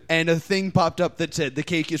 And a thing popped up that said, the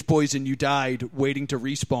cake is poison, you died, waiting to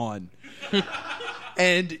respawn.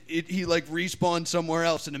 And he like respawned somewhere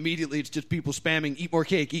else, and immediately it's just people spamming, eat more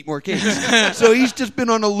cake, eat more cake. So he's just been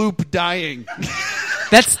on a loop dying.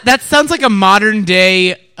 That sounds like a modern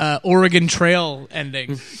day Oregon Trail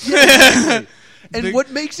ending. And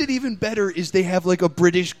what makes it even better is they have like a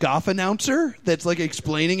British goth announcer that's like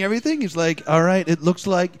explaining everything. He's like, all right, it looks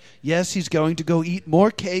like, yes, he's going to go eat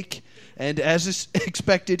more cake. And as is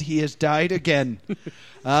expected, he has died again.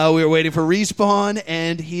 We were waiting for respawn,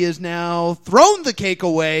 and he has now thrown the cake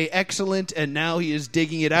away. Excellent. And now he is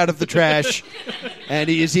digging it out of the trash, and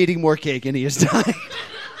he is eating more cake, and he has died.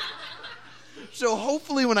 So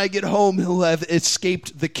hopefully when I get home, he'll have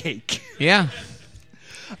escaped the cake. Yeah.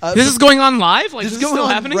 This is going on live? Like, This is this going still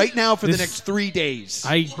on happening? right now for the This- next 3 days.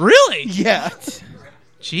 Really? Yeah.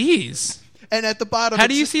 Jeez. And at the bottom... How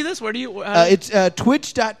do it's- you see this? Where do you... It's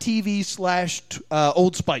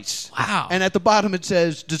twitch.tv/Old Spice. Wow. And at the bottom it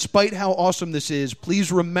says, despite how awesome this is,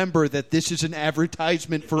 please remember that this is an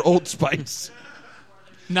advertisement for Old Spice.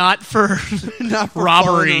 Not for... Not for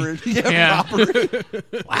Robbery. fun or- Yeah. robbery.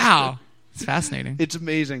 Wow. It's fascinating. It's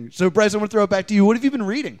amazing. So, Bryce, I want to throw it back to you. What have you been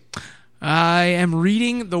reading? I am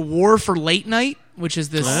reading The War for Late Night, which is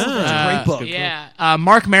this... that's a great book. Yeah.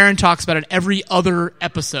 Mark Maron talks about it every other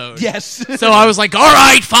episode. Yes. So I was like, all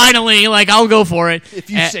right, finally. Like, I'll go for it.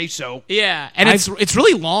 If you say so. Yeah, and it's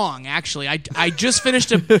really long, actually. I just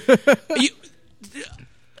finished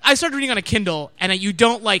I started reading on a Kindle, and you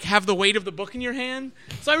don't like have the weight of the book in your hand.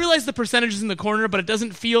 So I realized the percentage is in the corner, but it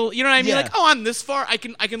doesn't feel. You know what I mean? Yeah. Like, oh, I'm this far. I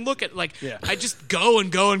can look at like. Yeah. I just go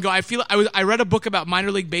and go and go. I feel. I read a book about minor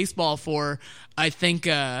league baseball for I think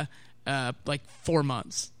like 4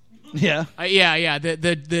 months. Yeah. Yeah.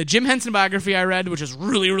 The Jim Henson biography I read, which is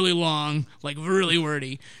really, really long, like really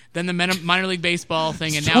wordy. Then the minor league baseball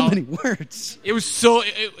thing, and So now many words. it was so.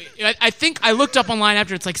 I think I looked up online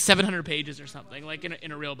after it's like 700 pages or something, like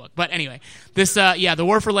in a real book. But anyway, this The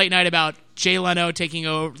War for Late Night about Jay Leno taking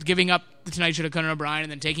over, giving up the Tonight Show to Conan O'Brien,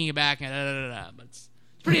 and then taking it back, and But it's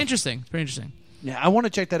pretty interesting. Pretty interesting. Yeah, I want to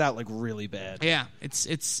check that out like really bad. Yeah, it's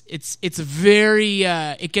very.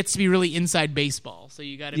 It gets to be really inside baseball, so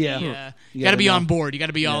you got to Yeah. be You you got to gotta be know. on board. You got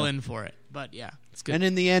to be all in for it. But yeah, it's good. And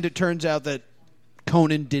in the end, it turns out that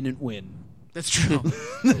Conan didn't win. That's true.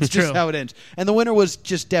 That's true. just how it ends. And the winner was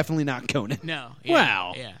just definitely not Conan. No. Yeah,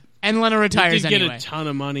 Wow. Yeah. And Leno He retires did get anyway. a ton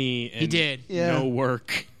of money. And He did. Yeah. no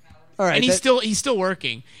work. All right, And he's still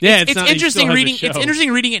working. Yeah, it's it's not- he interesting still has a reading. It's show.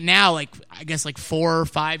 interesting reading it now. Like I guess like 4 or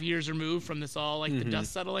 5 years removed from this all, like Mm-hmm. the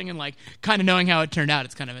dust settling and like kind of knowing how it turned out.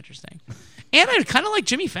 It's kind of interesting. And I kind of like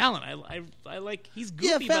Jimmy Fallon. I like he's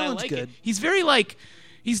goofy, but I Fallon's like good. it. He's very like.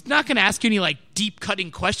 He's not going to ask you any like deep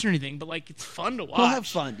cutting question or anything, but like it's fun to watch. He'll have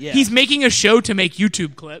fun, yeah. He's making a show to make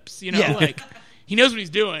YouTube clips. You know, Yeah. like he knows what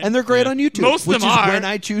he's doing. and they're great on YouTube. Most of which them is are. when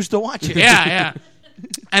I choose to watch it. yeah, yeah.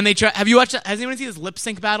 And they try. Have you watched? Has anyone seen this lip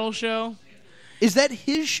sync battle show? Is that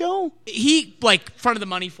his show? He like fronted the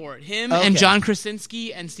money for it. Him Okay. and John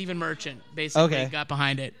Krasinski and Stephen Merchant basically Okay. got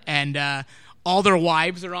behind it, and all their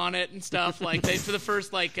wives are on it and stuff. Like they, for the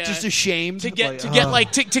first like Just ashamed to get to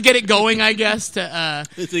get it going, I guess. To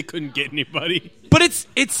They couldn't get anybody. but it's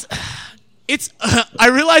I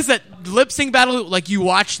realize that lip sync battle, like you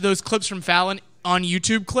watch those clips from Fallon on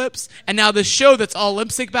YouTube clips, and now this show that's all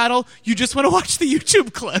lip sync battle, you just want to watch the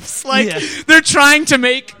YouTube clips. Like Yeah. they're trying to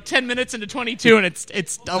make 10 minutes into 22, and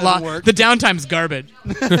it's a lot. work. The downtime's garbage.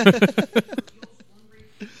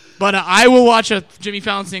 But I will watch a Jimmy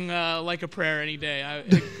Fallon sing Like a Prayer any day.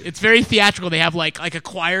 It's very theatrical. They have like a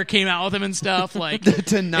choir came out with him and stuff. Like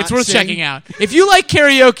To not it's worth sing. checking out. If you like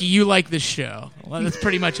karaoke, you like this show. Well, that's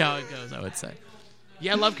pretty much how it goes, I would say.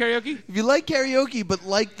 Yeah, love karaoke? If you like karaoke, but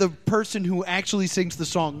like the person who actually sings the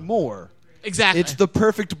song more, Exactly. it's the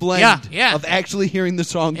perfect blend Yeah. of actually hearing the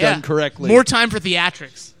song Yeah. done correctly. More time for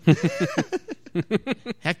theatrics.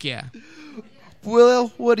 Heck yeah. Will,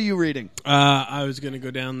 what are you reading? I was going to go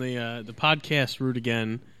down the podcast route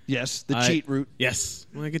again. Yes, the cheat route. Yes,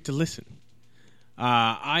 when I get to listen.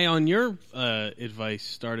 I, on your advice,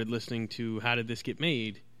 started listening to How Did This Get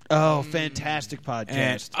Made? Oh, fantastic And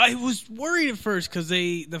podcast. I was worried at first because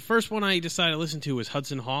the first one I decided to listen to was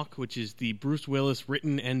Hudson Hawk, which is the Bruce Willis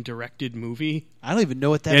written and directed movie. I don't even know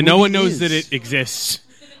what that Yeah, no movie one knows is. that it exists.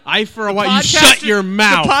 For a while, you Podcast shut or- your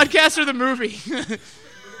mouth. The podcast or the movie?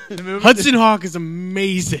 The movie? Hudson Hawk is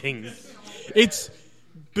amazing. It's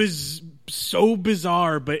so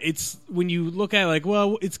bizarre, but it's when you look at it like,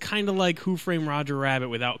 well, it's kind of like Who Framed Roger Rabbit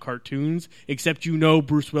without cartoons, except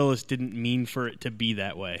Bruce Willis didn't mean for it to be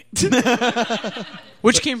that way.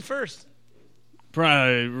 Which came first?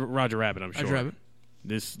 Roger Rabbit, I'm sure. Roger Rabbit.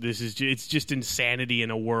 This is it's just insanity in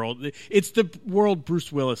a world. It's the world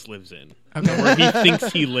Bruce Willis lives in, where he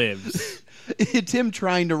thinks he lives. It's him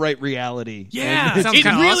trying to write reality. Yeah, Sounds it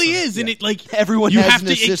kinda really awesome. is, and it like Everyone you has have an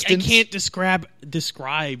to. assistant. I can't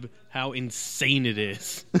describe how insane it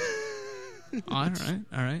is. All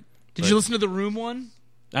right. Did you listen to the Room one?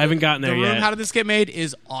 I haven't gotten The there Room, yet. How Did This Get Made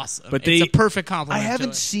is awesome. But it's they- a perfect I compliment. haven't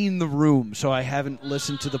to it. seen The Room, so I haven't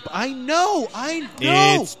listened to the... I know,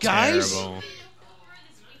 It's guys. terrible.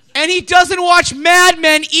 And he doesn't watch Mad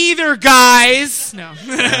Men either, guys. No.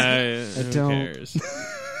 Who don't. cares?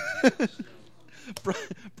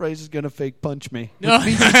 Bryce is going to fake punch me. No.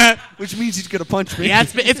 Which means he's going to punch me. Yeah,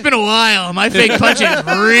 it's been a while. My fake punching is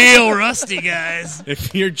real rusty, guys.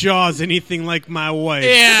 If your jaw's anything like my wife,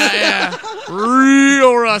 Yeah.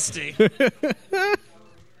 Real rusty.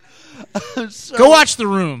 So- Go watch The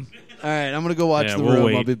Room. All right, I'm going to go watch Yeah, The we'll Room.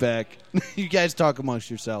 wait. I'll be back. You guys talk amongst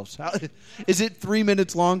yourselves. Is it 3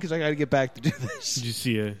 minutes long? Because I got to get back to do this. did you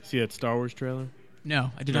see that Star Wars trailer?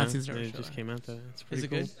 No, I did not see the Star Wars It just trailer. came out. It's pretty it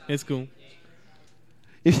cool. good? It's cool.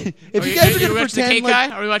 If Are you guys are you going to watching the pretend Cake like...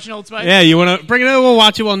 Guy? Are we watching Old Spice? Yeah, you want to bring it over? We'll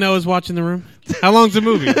watch it while Noah's watching The Room. How long's the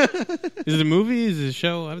movie? Is it a movie? Is it a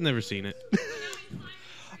show? I've never seen it.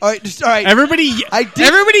 All right.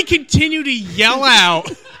 Everybody continue to yell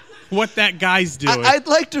out what that guy's doing. I'd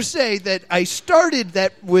like to say that I started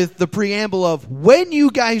that with the preamble of when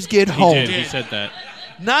you guys get home, He said that.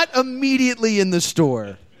 not immediately in the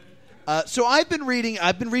store. So I've been reading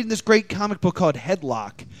this great comic book called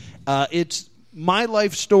Headlock. It's my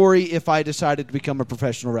life story if I decided to become a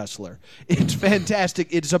professional wrestler. It's fantastic.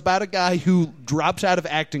 It's about a guy who drops out of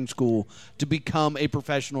acting school to become a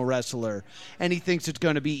professional wrestler, and he thinks it's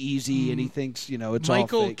going to be easy, and he thinks it's all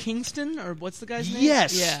Michael fake. Kingston, or what's the guy's name?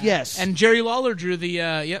 Yes, Yeah. yes. And Jerry Lawler drew the.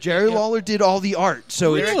 Jerry yep. Lawler did all the art,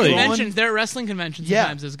 so They're it's at Really? going- conventions. They're at wrestling conventions Yeah.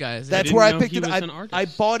 sometimes, those guys. That's didn't where I know picked he it. was I, an artist. I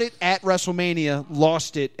bought it at WrestleMania,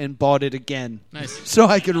 lost it, and bought it again. Nice. So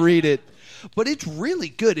I could read it. But it's really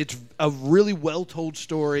good. It's a really well-told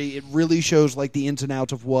story. It really shows like the ins and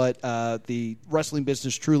outs of what the wrestling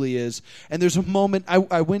business truly is. And there's a moment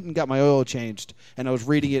I went and got my oil changed, and I was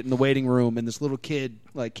reading it in the waiting room, and this little kid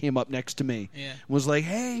like came up next to me and was like,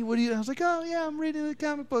 "Hey, what are you?" I was like, "Oh yeah, I'm reading the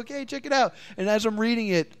comic book. Hey, check it out." And as I'm reading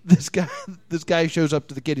it, this guy shows up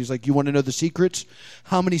to the kid. He's like, "You want to know the secrets?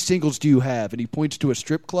 How many singles do you have?" And he points to a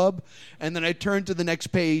strip club. And then I turned to the next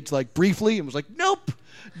page like briefly and was like, "Nope,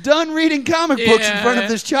 done reading comic books in front of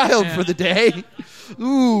this child for the day."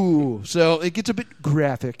 Ooh, so it gets a bit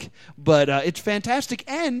graphic, but it's fantastic.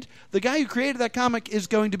 And the guy who created that comic is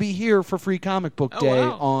going to be here for Free Comic Book Day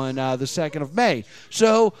on the 2nd of May.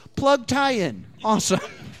 So plug tie-in. Awesome.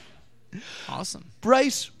 Awesome.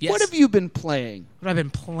 Bryce, Yes. what have you been playing? What I've been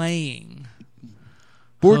playing?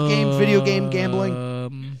 Board game, video game,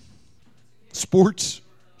 gambling, sports?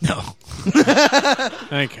 No.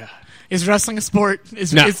 Thank God. Is wrestling a sport?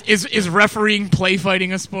 Is No. is refereeing play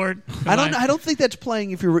fighting a sport? I don't think that's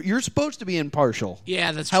playing if you're supposed to be impartial.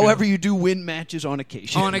 Yeah, that's true. However, you do win matches on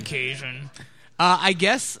occasion. on occasion, I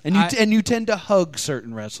guess. And you tend to hug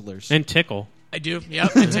certain wrestlers. And tickle. I do.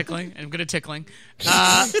 Yep, and tickling. I'm good at tickling.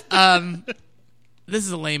 This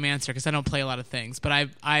is a lame answer because I don't play a lot of things, but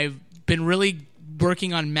I've been really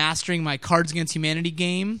working on mastering my Cards Against Humanity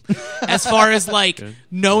game as far as like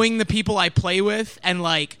knowing the people I play with and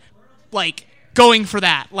like going for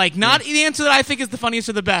that. Like not the answer that I think is the funniest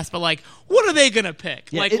or the best, but like what are they gonna pick?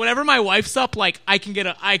 Yeah, like whenever my wife's up, like I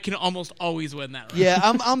can almost always win that round. Yeah,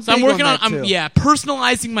 I'm So I'm big working on that too.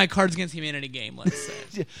 personalizing my Cards Against Humanity game, let's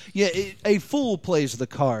say. Yeah, a fool plays the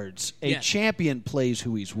cards. A Yeah. champion plays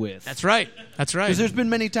who he's with. That's right. That's right. Because there's been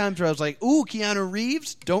many times where I was like, "Ooh, Keanu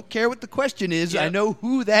Reeves, don't care what the question is. Yep. I know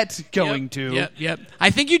who that's going to." Yep.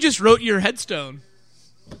 I think you just wrote your headstone.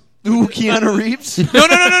 Ooh, Keanu Reeves.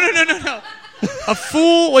 No. A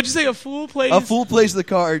fool. What'd you say? A fool plays. A fool plays the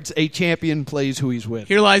cards. A champion plays who he's with.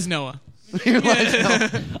 Here lies Noah.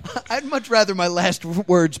 I'd much rather my last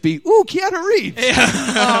words be, "Ooh, Keanu Reeves."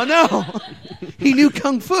 Oh no, he knew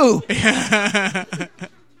kung fu. The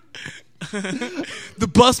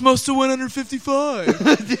bus must have went under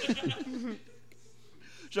 55.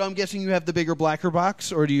 So I'm guessing you have the bigger, blacker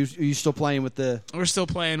box, or are you still playing with the? We're still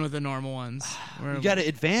playing with the normal ones. You got to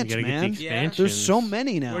advance, You gotta man. get the expansions. There's so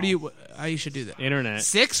many now. Where do you? How you should do that? Internet.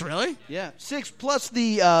 6, really? Yeah, 6 plus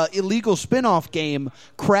the illegal spin-off game,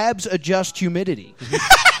 Crabs Adjust Humidity.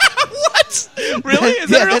 What? Really? Is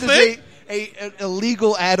that a real thing? An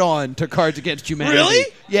illegal add-on to Cards Against Humanity. Really?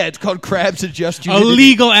 Yeah, it's called Crabs Adjust A Humidity.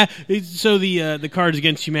 legal. So the Cards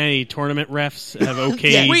Against Humanity tournament refs have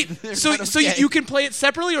okay. Yeah. Wait, They're so not so okay. you can play it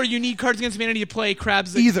separately, or you need Cards Against Humanity to play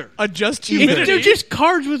Crabs? That Either. Adjust They're humidity. just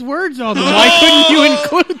cards with words on them. Why couldn't you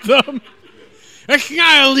include them? It's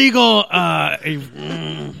not illegal.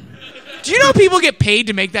 Do you know people get paid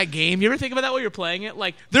to make that game? You ever think about that while you're playing it?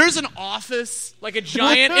 Like, there's an office, like a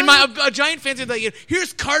giant, a giant fancy, like,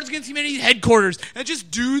 here's Cards Against Humanity headquarters, and it's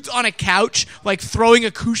just dudes on a couch, like, throwing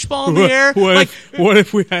a koosh ball in the air. Like, What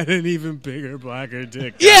if we had an even bigger, blacker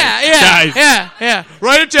dick? yeah. Guys.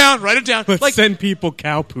 Write it down. Let's Like, send people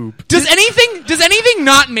cow poop. does anything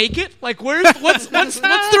not make it? Like, what's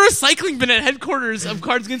the recycling bin at headquarters of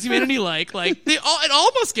Cards Against Humanity like? Like, it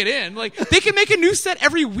all must get in. Like, they can make a new set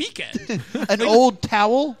every weekend. An old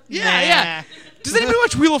towel? Yeah. Does anybody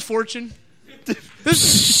watch Wheel of Fortune? This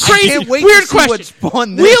is crazy. can't wait Weird to see question. what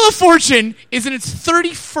spawned this. Wheel of Fortune is in its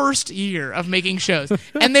 31st year of making shows,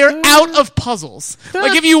 and they're out of puzzles.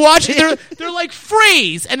 Like if you watch it, they're like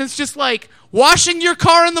phrase, and it's just like washing your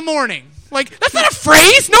car in the morning. Like that's not a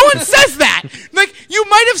phrase. No one says that. Like you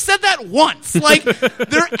might have said that once. Like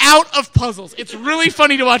they're out of puzzles. It's really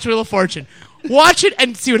funny to watch Wheel of Fortune. Watch it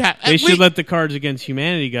and see what happens. They should let the Cards Against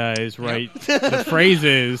Humanity guys write the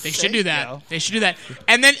phrases. They should do that. They should do that.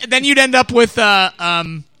 And then you'd end up with hold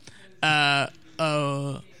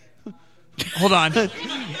on.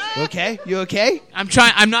 Okay, you okay?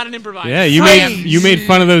 I'm not an improviser. Yeah, you made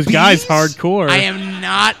fun of those guys hardcore. I am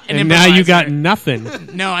not an and now improviser. you got nothing.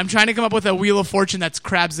 No, I'm trying to come up with a Wheel of Fortune that's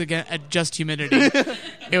Crabs Adjust Humidity.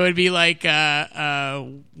 It would be like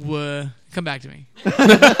come back to me.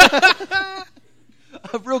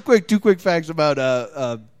 Real quick, 2 quick facts about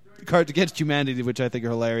Cards Against Humanity, which I think are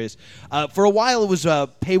hilarious. For a while, it was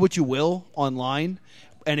pay what you will online,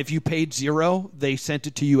 and if you paid 0, they sent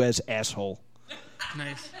it to you as asshole.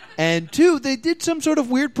 Nice. And 2, they did some sort of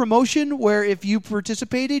weird promotion where if you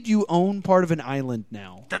participated, you own part of an island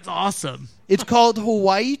now. That's awesome. It's called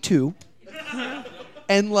Hawaii 2.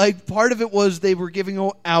 And, like, part of it was they were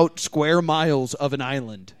giving out square miles of an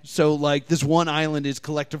island. So, like, this one island is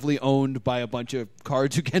collectively owned by a bunch of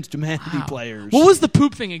Cards Against Humanity players. What was the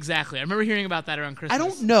poop thing exactly? I remember hearing about that around Christmas. I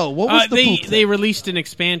don't know. What was the poop they thing? released an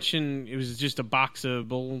expansion. It was just a box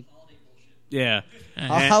of yeah.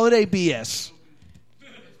 A holiday BS.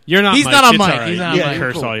 You're not. He's Mike. not on It's mic. all right. He's not You on can mic.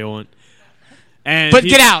 curse Cool. all you want. And But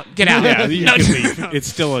get out. Yeah, you No. can leave. It's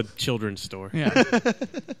still a children's store. Yeah.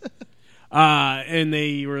 And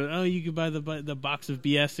they were, you could buy the box of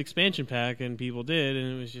BS expansion pack, and people did,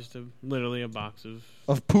 and it was just literally a box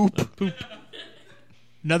of Poop.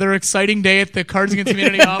 Another exciting day at the Cards Against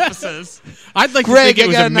Humanity offices. I'd like Greg, to think it I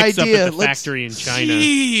was got a an mix up idea. at the factory in China,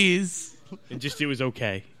 Jeez. and it was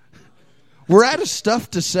okay. We're out of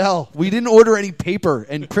stuff to sell. We didn't order any paper,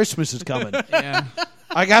 and Christmas is coming. Yeah.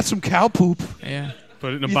 I got some cow poop. Yeah.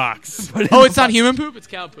 Put it in a box. Oh, it's not human poop? It's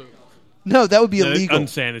cow poop. No, that would be illegal.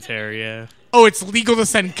 Unsanitary, yeah. Oh, it's legal to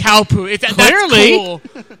send cow poop. Clearly. That's cool.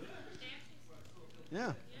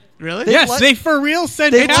 Yeah. Really? They Yes, li- they for real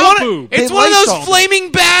send they cow li- poop. It's They one of Lysol those it.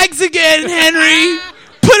 flaming bags again, Henry.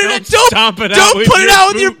 Put it in. Don't stomp it out Don't with put it your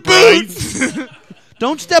out with your boot, boots.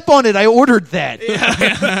 Don't step on it. I ordered that.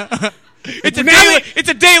 It's a day. It's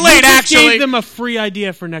a day late, You just actually. gave them a free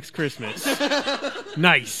idea for next Christmas.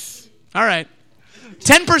 Nice. All right.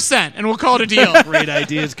 10%, and we'll call it a deal. Great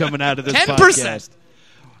ideas coming out of this 10%.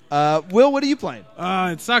 podcast. Will, what are you playing?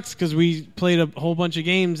 It sucks because we played a whole bunch of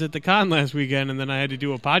games at the con last weekend, and then I had to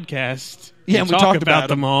do a podcast. Yeah, and we talk talked about about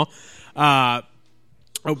them all.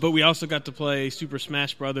 But we also got to play Super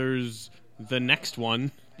Smash Brothers, the next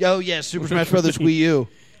one, Oh, yeah, Super Smash Brothers Wii U.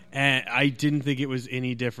 and I didn't think it was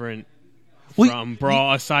any different We- from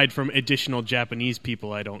Brawl, aside from additional Japanese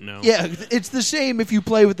people I don't know. Yeah, it's the same if you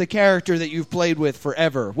play with the character that you've played with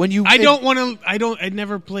forever. When you, I don't want to. I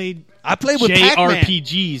never played. I played with Pac-Man.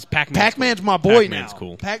 JRPGs. Pac-Man's my boy Pac-Man's now.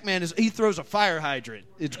 cool. Pac-Man he throws a fire hydrant.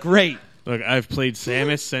 It's great. Look, I've played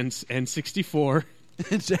Samus since N64.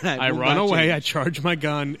 I will run not away, I change. charge my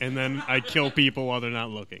gun, and then I kill people while they're not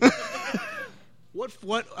looking.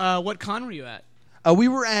 What con were you at? We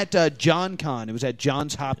were at John Con. It was at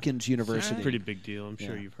Johns Hopkins University. Pretty big deal. I'm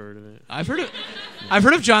sure you've heard of it. I've heard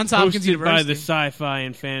of Johns Hopkins Hosted University. by the Sci-Fi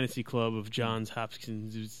and Fantasy Club of Johns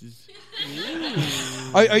Hopkins.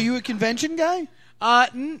 Are you a convention guy?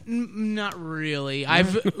 Not really.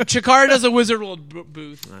 Chikara does a Wizard World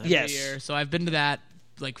booth every Yes. year, so I've been to that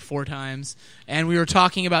like 4 times. And we were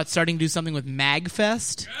talking about starting to do something with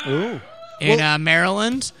MagFest in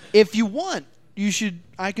Maryland. If you want, you should.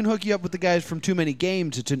 I can hook you up with the guys from Too Many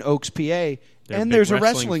Games. It's in Oaks, PA, and big there's a wrestling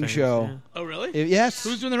wrestling fans, show. yeah. Oh, really? Yes.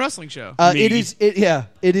 Who's doing the wrestling show? Me. It is.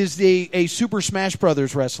 It is a Super Smash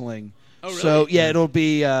Brothers wrestling. Oh, really? So yeah, it'll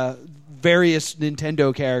be various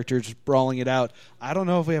Nintendo characters brawling it out. I don't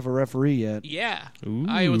know if we have a referee yet. Yeah,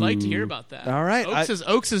 I would like to hear about that. All right.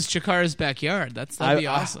 Oaks is Chikara's backyard. That'd be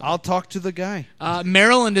awesome. I'll talk to the guy.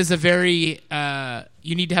 Maryland is a very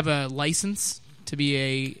you need to have a license to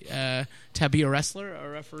be a wrestler or a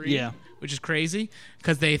referee. Yeah. Which is crazy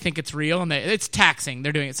because they think it's real and it's taxing.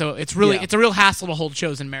 They're doing it, so it's really Yeah. it's a real hassle to hold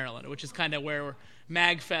shows in Maryland, which is kind of where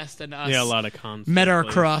MagFest and us Yeah, a lot of cons. met our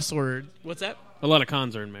take place. crossword. What's that? A lot of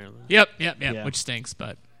cons are in Maryland. Yep, Yeah. which stinks,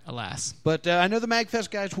 but alas. But I know the MagFest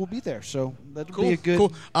guys will be there, so that'll be a good.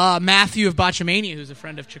 Cool. Matthew of Botchamania, who's a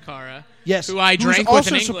friend of Chikara. Yes, who I who's drank with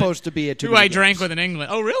also in England. supposed to be at Too Who Many I drank Games. with in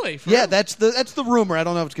England. Oh, really? For Yeah, real? that's the rumor. I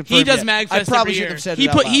don't know if it's confirmed. He does yet. MagFest I probably every year. should have said he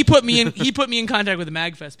it put out he loud. put me in he put me in contact with the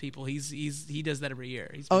MagFest people. He does that every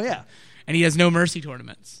year. Oh yeah, and he has No Mercy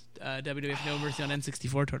tournaments. WWF No Mercy on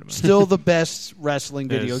N64 tournaments. still the best wrestling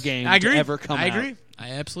video Yes. game I agree. to ever come I out. agree. I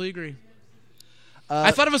absolutely agree.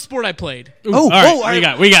 I thought of a sport I played. Oh, All right, all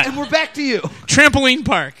right. we got. And we're back to you. Trampoline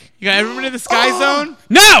park. You got everybody in the Sky Zone?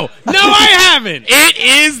 No, I haven't. It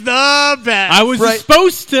is the best. I was Right.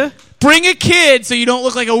 supposed to. Bring a kid so you don't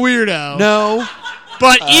look like a weirdo. No,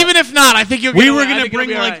 But even if not, I think you'll get We away. were I going to think it'll bring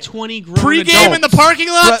be all like right. 20 grown Pre-game adults. in the parking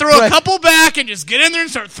lot, Right, throw a right. couple back, and just get in there and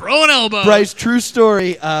start throwing elbows. Bryce. True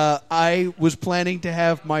story. I was planning to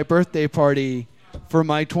have my birthday party for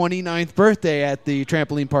my 29th birthday at the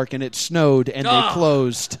trampoline park, and it snowed, and they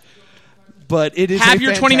closed. But it is Have a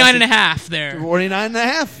your 29 and a half there. 29 and a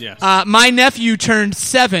half. Yes. My nephew turned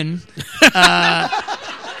 7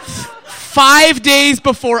 5 days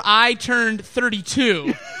before I turned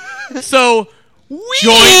 32. So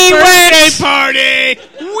party.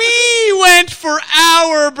 we went for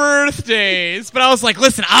our birthdays. But I was like,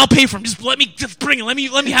 listen, I'll pay for them. Just bring it. Let me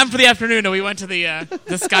have them for the afternoon. And we went to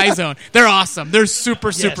the Sky Zone. They're awesome. They're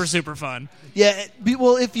super fun. Yeah.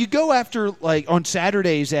 Well, if you go after like on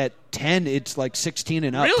Saturdays at 10, it's like 16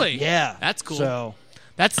 and up. Really? Yeah. That's cool. So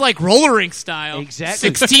That's like roller rink style. Exactly.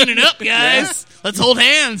 16 and up, guys. Let's hold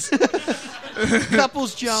hands.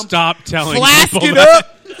 Couples jump. Stop telling Flask people it that.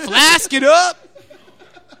 up. Flask it up.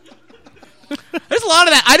 There's a lot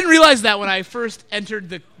of that. I didn't realize that when I first entered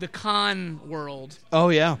the con world. Oh,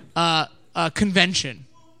 yeah. Convention.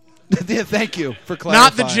 Yeah, thank you for clarifying.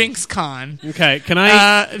 Not the Jinx Con. Okay, can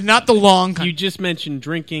I? Not the long con. You just mentioned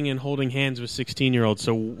drinking and holding hands with 16-year-olds.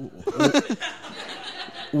 So,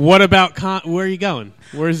 what about where are you going?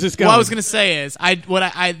 Where is this going? What I was going to say is,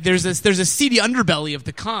 there's a seedy underbelly of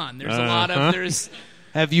the con. There's a lot of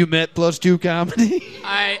Have you met Plus Two Comedy?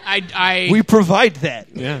 We provide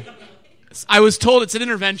that. Yeah. I was told it's an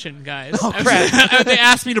intervention, guys. Oh, crap. They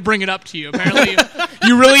asked me to bring it up to you. Apparently,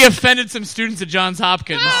 you really offended some students at Johns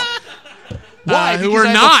Hopkins. Why? Who Because were I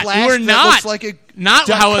have a not? flask Who were that not? looks like a Not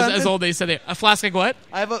duck how hunt? as old they said they. A flask like what?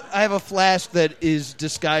 I have a flask that is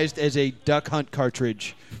disguised as a Duck Hunt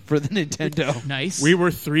cartridge for the Nintendo. Nice. We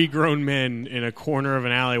were 3 grown men in a corner of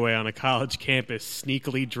an alleyway on a college campus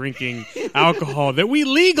sneakily drinking alcohol that we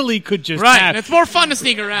legally could just right. have, And it's more fun to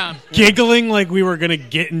sneak around. giggling like we were going to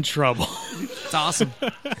get in trouble. It's awesome.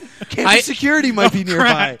 Campus security might be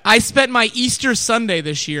nearby. I spent my Easter Sunday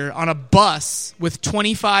this year on a bus with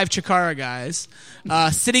 25 Chikara guys,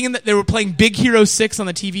 sitting in they were playing Big Hero 6 on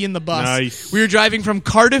the TV in the bus. Nice. We were driving from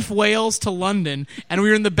Cardiff, Wales to London, and we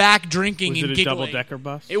were in the back drinking Was and it a giggling. double-decker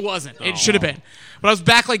bus? It wasn't. It should have been. But I was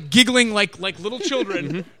back like giggling like little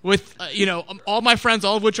children with, all my friends,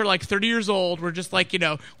 all of which are like 30 years old. We're just like,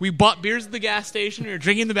 we bought beers at the gas station. We were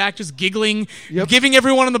drinking in the back, just giggling, giving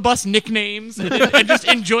everyone on the bus nicknames, and just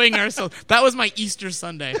enjoying ourselves. That was my Easter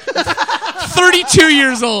Sunday. 32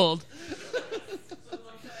 years old.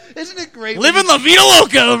 Isn't it great? Living La Vida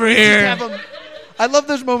Loca over here. I love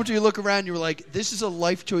those moments where you look around and you're like, this is a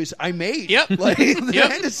life choice I made. Yep. Like,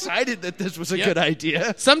 Yep. I decided that this was a Yep. good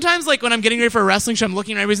idea. Sometimes, like, when I'm getting ready for a wrestling show, I'm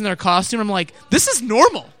looking at everybody's in their costume. I'm like, this is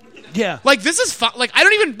normal. Yeah. Like, this is fun. Like,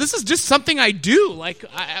 this is just something I do. Like,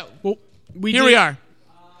 Well, we did- are.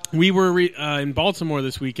 We were in Baltimore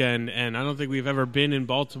this weekend, and I don't think we've ever been in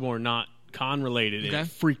Baltimore not con-related. Okay. It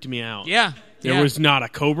freaked me out. Yeah. There was not a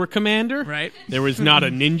Cobra Commander. Right. There was not a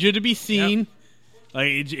ninja to be seen.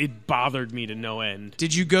 Like it bothered me to no end.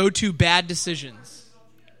 Did you go to Bad Decisions?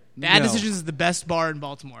 Bad No. Decisions is the best bar in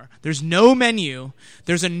Baltimore. There's no menu.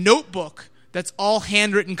 There's a notebook that's all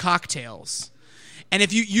handwritten cocktails. And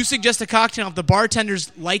if you suggest a cocktail, if the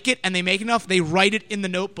bartenders like it and they make enough, they write it in the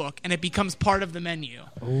notebook and it becomes part of the menu.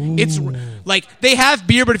 Ooh. It's like they have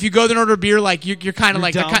beer, but if you go there and order beer, like you're kind of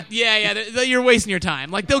like, dumb. you're wasting your time.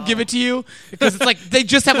 Like they'll give it to you because it's like they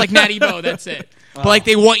just have like Natty Bo, that's it. But like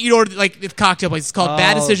they want you to order like the cocktail place. It's called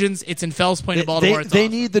Bad Decisions. It's in Fells Point in Baltimore. They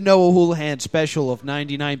It's need the Noah Houlihan special of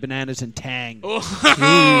 99 bananas and Tang.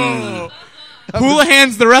 awesome.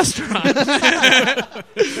 Houlihan's the restaurant,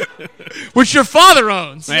 which your father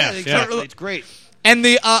owns. Yeah. Exactly. It's great. And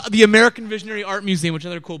the American Visionary Art Museum, which is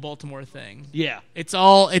another cool Baltimore thing. Yeah. It's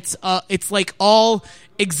like all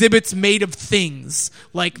exhibits made of things,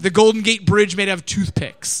 like the Golden Gate Bridge made out of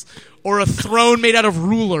toothpicks, or a throne made out of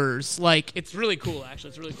rulers. Like it's really cool. Actually,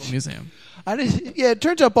 it's a really cool museum. It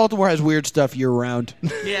turns out Baltimore has weird stuff year round.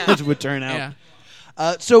 Yeah. As it would turn out.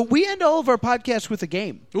 Yeah. So we end all of our podcasts with a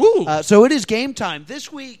game. Ooh. So it is game time.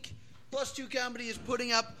 This week, Plus Two Comedy is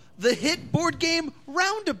putting up the hit board game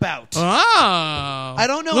Roundabout. Oh. I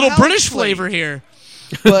don't know Little how British it's played. flavor here.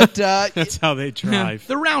 But That's how they drive.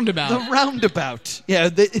 The roundabout. the Roundabout. Yeah,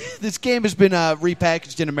 this game has been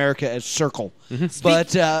repackaged in America as Circle.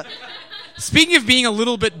 But Speaking of being a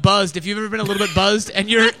little bit buzzed, if you've ever been a little bit buzzed and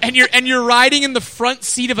you're riding in the front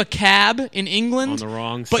seat of a cab in England On the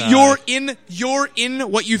wrong but side. you're in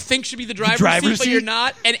what you think should be the driver's driver's seat, but seat? you're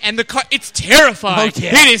not, and the car, it's terrifying. Oh,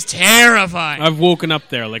 yeah. It is terrifying. I've woken up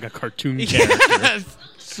there like a cartoon character.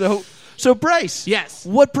 so Bryce. Yes.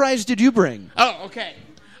 What prize did you bring? Oh, okay.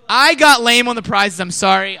 I got lame on the prizes. I'm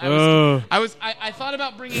sorry. Oh. I thought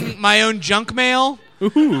about bringing my own junk mail, Ooh.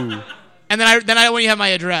 and then I want you to have my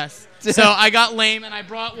address. So I got lame, and I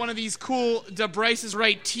brought one of these cool Bryce is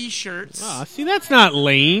Right T-shirts. Ah, see, that's not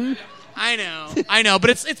lame. I know, but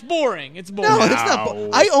it's boring. It's boring. No, it's not.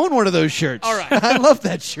 I own one of those shirts. All right. I love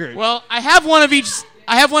that shirt. Well, I have one of each.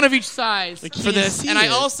 I have one of each size for can't this, see and I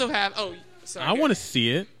it. also have. Oh, sorry. I want to see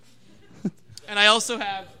it. And I also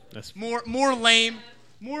have That's- more lame.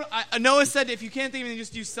 More. Noah said if you can't think of anything,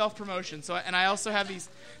 just do self promotion. So, and I also have these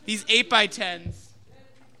 8x10s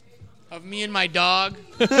of me and my dog.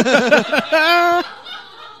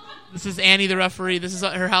 This is Annie, the referee. This is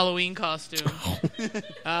her Halloween costume.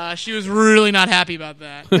 She was really not happy about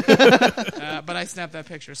that. But I snapped that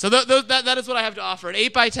picture. So that is what I have to offer. An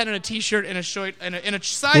 8x10 and a T-shirt and a short in a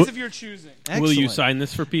size of your choosing. Will you Excellent. sign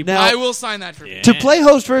this for people? Now- I will sign that for you. To play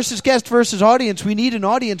host versus guest versus audience, we need an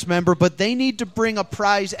audience member, but they need to bring a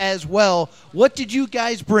prize as well. What did you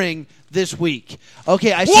guys bring this week?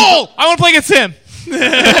 Okay, I see. Whoa! I want to play against him.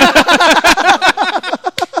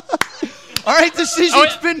 All right,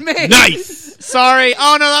 decision's been made. Nice. Sorry.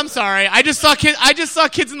 Oh no, I'm sorry. I just saw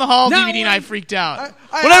Kids in the Hall No, DVD and I freaked out. all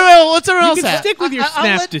right. What's everyone else You can at? stick with your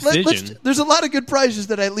snap decision. There's a lot of good prizes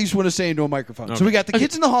that I at least want to say into a microphone. So Okay. we got the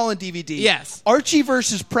Kids in the Hall and DVD. Yes. Archie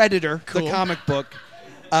versus Predator, Cool. the comic book.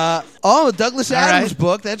 Douglas All Adams right.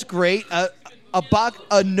 book. That's great.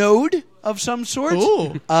 A node of some sort.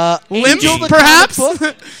 Ooh. Angel, Limp, the perhaps? comic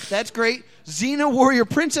book. That's great. Xena Warrior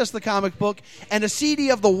Princess, the comic book, and a CD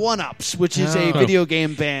of the One Ups, which is a video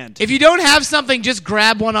game band. If you don't have something, just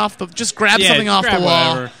grab one off the. Just grab Yeah, something just off grab the wall.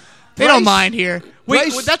 whatever. They Bryce- don't mind here. Wait,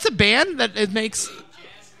 Bryce- that's a band that it makes.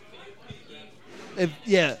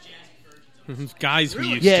 Yeah. Guys we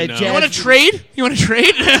used Yeah, to know. Jazz- You want to trade? You want to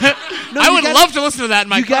trade? I you would gotta- love to listen to that in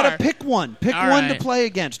my You car. got to pick one. Pick All one to right. play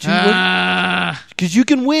against. Uh, Because you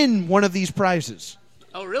can win one of these prizes.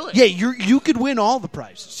 oh, really? Yeah, you could win all the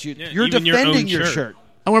prizes. You're even your defending own your shirt. shirt.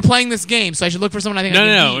 And we're playing this game, so I should look for someone I think I No,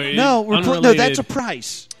 can no, beat. No, no, Unrelated. that's a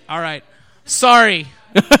prize. All right. Sorry.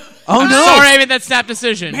 Oh no! Sorry I made that snap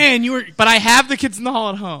decision. Man, you were But I have the Kids in the Hall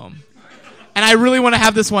at home. And I really want to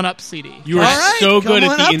have this one up CD. you were All right, so come good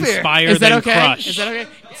on at the up here. inspire Is that then okay? crush. Is that okay?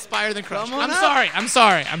 Inspire then crush. Come on I'm up. sorry. I'm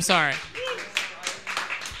sorry. I'm sorry.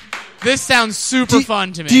 This sounds super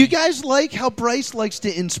fun to me. Do you guys like how Bryce likes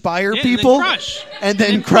to inspire Yeah, and then people crush. and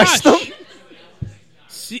then And crush crush. them?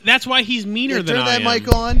 See, that's why he's meaner Yeah, than turn I that am.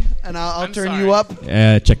 mic on, and I'll I'm turn sorry. you up.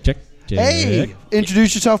 Check. Hey,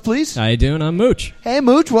 introduce yourself, please. How you doing? I'm Mooch. Hey,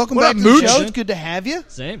 Mooch. Welcome What back up, to the Mooch? show. It's good to have you.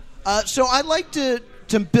 Same. So I like to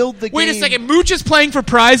build the Wait game. a second. Mooch is playing for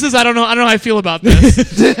prizes? I don't know how I feel about this.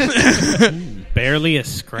 Barely a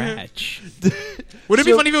scratch. Would it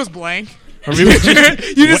be So- funny if it was blank? Or maybe it's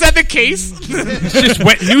just, You just had the case? it's just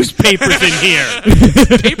wet newspapers in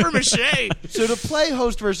here. Paper mache. So to play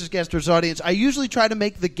host versus guest versus audience, I usually try to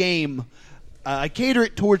make the game. I cater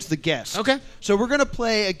it towards the guest. Okay. So we're going to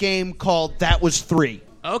play a game called That Was 3.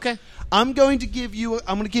 Okay. I'm going to give you.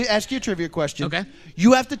 I'm going to ask you a trivia question. Okay.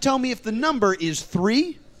 You have to tell me if the number is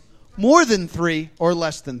 3, more than 3, or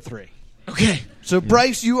less than 3. Okay. So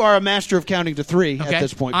Bryce, you are a master of counting to 3 Okay. at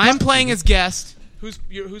this point. I'm playing as guest. Who's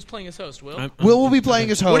playing as host? Will? Will be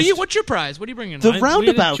playing as host. What's your prize? What are you bringing? the in?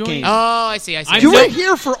 roundabout join. game? Oh, I see. you know- were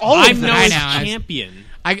here for all of I'm this. Noah's I know. champion.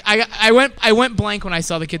 I went blank when I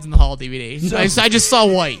saw the Kids in the Hall DVD. I just saw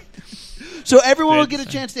white. So everyone will That's- get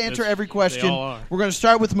a chance to answer that's- every question. they all are. We're going to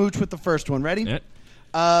start with Mooch with the first one. Ready?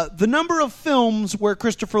 Yeah. The number of films where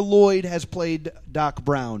Christopher Lloyd has played Doc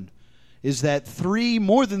Brown. Is that 3,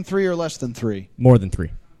 more than 3, or less than 3? More than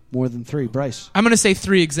 3. More than 3. Bryce. I'm going to say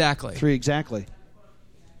 3 exactly. 3 exactly.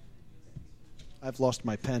 I've lost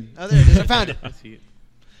my pen. Oh, there it is. I found it. I see it.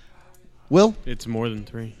 Will? It's more than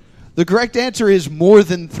 3. The correct answer is more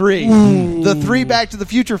than 3. The 3 Back to the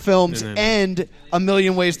Future films No. and A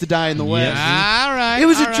Million Ways to Die in the West. All right. It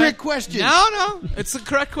was a all trick right. question. No. It's the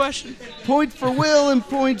correct question. Point for Will and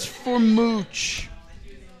points for Mooch.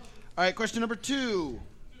 All right, question number 2.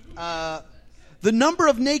 The number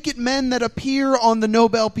of naked men that appear on the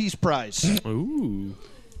Nobel Peace Prize. Ooh.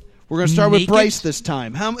 We're going to start with Naked? Bryce this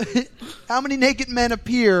time. How many naked men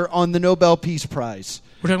appear on the Nobel Peace Prize?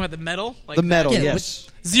 We're talking about the medal? Like The medal, Yeah, yes.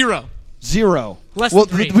 0. 0. Less Well,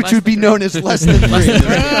 than 3. which Less would be than known as less than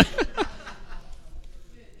 3.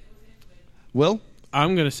 Will?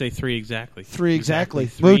 I'm going to say 3 exactly. 3 exactly.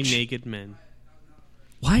 3 Mooch? naked men.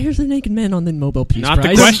 Why are there naked men on the Nobel Peace Not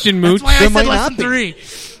Prize? the question, Mooch. That's why I There said might less not than be.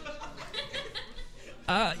 3.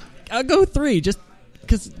 I'll go 3, just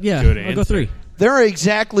because. Yeah, Good I'll go answer. 3. There are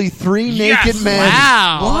exactly 3 Yes! naked men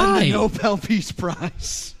Wow. on the Why? Nobel Peace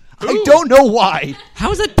Prize. I don't know why.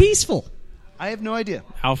 How is that peaceful? I have no idea.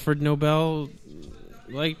 Alfred Nobel,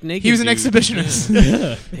 like naked. He was an dude.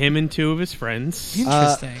 exhibitionist. Him and 2 of his friends.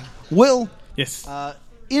 Interesting. Will, Yes.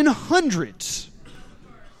 in hundreds,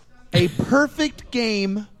 a perfect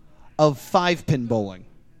game of 5-pin bowling.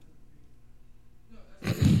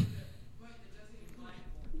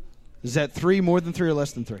 Is that 3, more than 3, or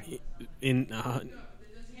less than 3? In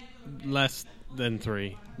less than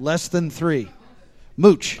 3. Less than 3.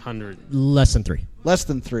 Mooch, 100. Less than 3. less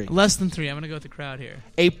than 3. Less than 3. I'm going to go with the crowd here.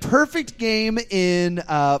 A perfect game in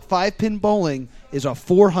 5-pin bowling is a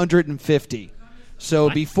 450. So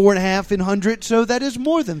it'd be 4.5 in 100. So that is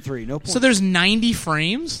more than 3. No point. So there's 90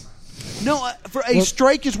 frames? No, for a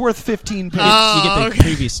strike is worth 15 points. You get the okay.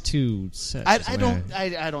 previous two sets. I so, don't.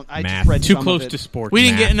 I don't. I Math. just read Too some close of it. to sports. We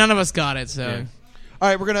didn't Math. get. None of us got it. So Yeah. All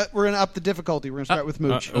right, we're gonna up the difficulty. We're gonna start with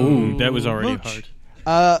Mooch. Oh, that was already Mooch.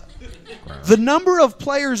 hard. The number of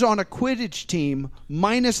players on a Quidditch team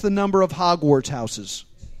minus the number of Hogwarts houses.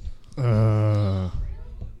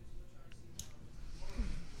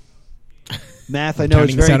 Math, I know,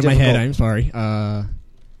 is counting this very out of my difficult. head. I'm sorry.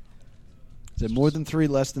 Is it more than 3,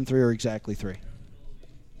 less than 3, or exactly 3?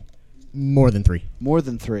 More than 3. More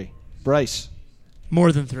than 3. Bryce,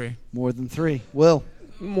 more than 3. more than 3. Will,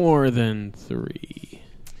 More than 3.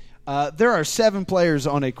 there are 7 players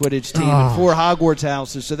on a Quidditch team and 4 Hogwarts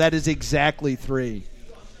houses, so that is exactly 3.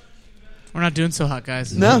 We're not doing so hot,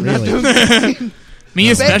 guys. No, Really? not doing Me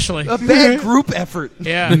especially. a bad group effort.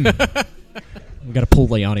 Yeah. We got to pull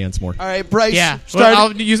the audience more. All right, Bryce. Yeah. Starting, Well,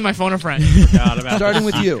 I'll use my phone a friend. Forgot about Starting the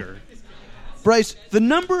with you. soccer. Bryce, the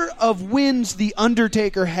number of wins the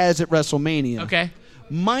Undertaker has at WrestleMania Okay.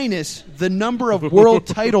 minus the number of world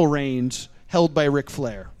title reigns held by Ric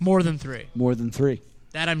Flair. More than 3. More than 3.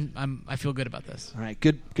 That I feel good about this. All right,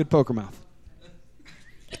 good poker mouth.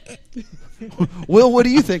 Will, what do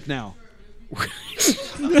you think now?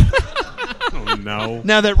 Oh, no.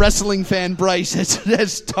 Now that wrestling fan Bryce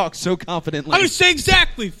has talked so confidently. I'm going to say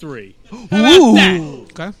exactly 3. Ooh.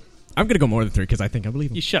 Okay. I'm going to go more than 3 because I think I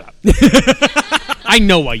believe him. You shut up. I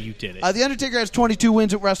know why you did it. The Undertaker has 22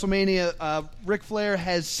 wins at WrestleMania. Ric Flair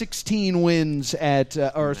has 16 wins at,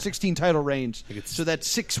 or 16 title reigns. So that's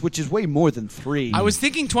 6, which is way more than 3. I was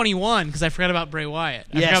thinking 21 because I forgot about Bray Wyatt.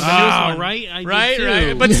 I Yes. forgot about the newest Oh, one. right? I did Right, too.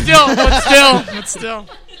 right. But still.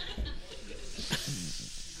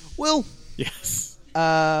 Will, Yes.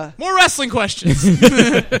 More wrestling questions.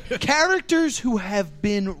 characters who have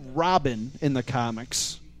been Robin in the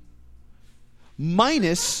comics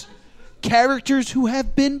minus characters who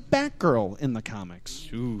have been Batgirl in the comics.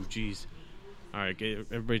 Ooh, jeez. All right,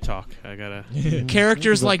 everybody talk. I got to...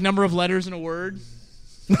 Characters like number of letters in a word.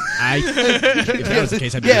 If that was the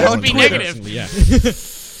case, I'd Yeah, more on than Twitter. negative. Yeah.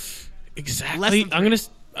 Exactly. Less than I'm going to...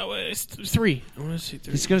 it's 3. I'm going to say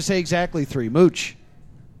 3. He's going to say exactly 3. Mooch,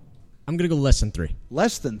 I'm going to go less than 3.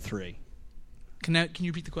 less than 3. Can you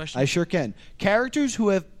repeat the question? I sure can. Characters who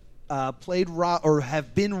have played or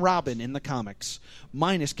have been Robin in the comics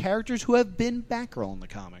minus characters who have been Batgirl in the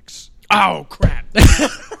comics. Oh, crap.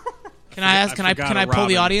 Can I ask? Can I forgot a pull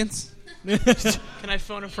the Robin. audience? Can I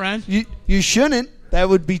phone a friend? You shouldn't. That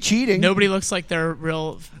would be cheating. Nobody looks like they're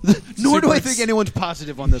real. Nor do I super- think anyone's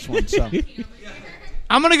positive on this one. So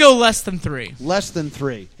I'm gonna go less than 3. less than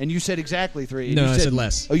 3, and you said exactly 3. No, You I said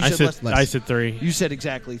less. Oh, you I said said, less. less. I said 3. You said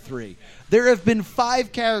exactly 3. There have been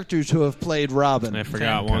 5 characters who have played Robin. I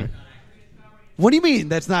forgot Okay. one. What do you mean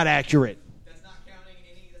that's not accurate?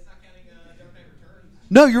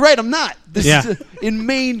 No, you're right. I'm not. This Yeah. is in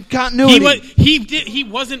main continuity. He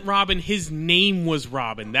wasn't Robin. His name was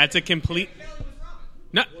Robin. That's a complete...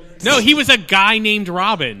 No, he was a guy named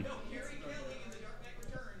Robin.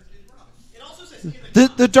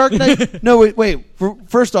 The Dark Knight. No, wait.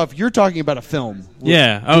 First off, you're talking about a film.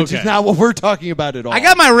 Yeah, okay. Which is not what we're talking about at all. I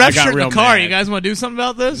got my ref got shirt in real the car. mad. You guys want to do something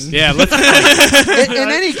about this? Yeah, let's... in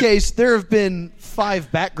any case, there have been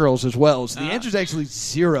 5 Batgirls as well. So the answer is actually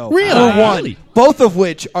 0. Really? Or 1. Really? Both of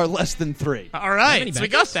which are less than 3. All right, many so we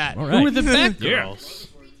got Batgirls? that. All Who right. are the Batgirls?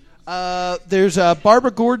 There's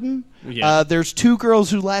Barbara Gordon. Yeah. There's 2 girls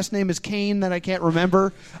whose last name is Kane that I can't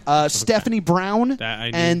remember. Stephanie Brown That I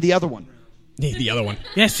knew. and the other one. The other one.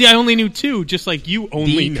 Yeah, see, I only knew 2, just like you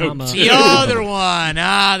only D, know comma. 2. The other one.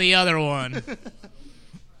 The other one.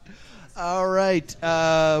 All right.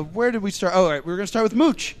 Where did we start? Oh, all right. We're going to start with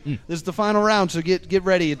Mooch. This is the final round, so get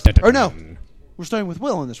ready. Or no, we're starting with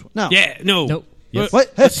Will on this one. No. Yeah, no. Nope. Yes.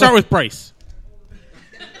 What? Let's start with Bryce.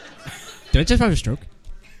 Did I just have a stroke?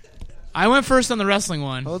 I went first on the wrestling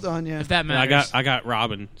one. Hold on, yeah. If that I matters. got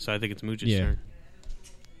Robin, so I think it's Mooch's Yeah. turn.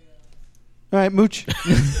 All right, Mooch.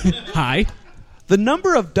 Hi. The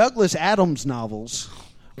number of Douglas Adams novels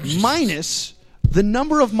minus the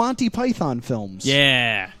number of Monty Python films.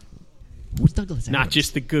 Yeah, Who's Douglas Adams? not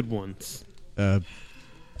just the good ones. I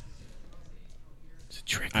It's a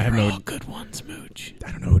trick. I have They're no- all good ones, Mooch.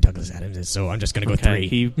 don't know who Douglas Adams is, so I'm just going to go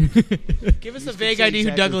 3. Give us a vague idea who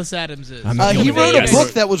exactly. Douglas Adams is. I'm not He gonna wrote go a with book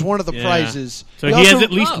that. that was one of the Yeah. prizes. So he also, has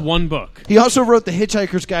at least one book. He also wrote The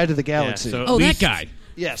Hitchhiker's Guide to the Galaxy. so at Oh, that least guy.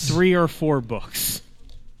 yes. 3 or 4 books.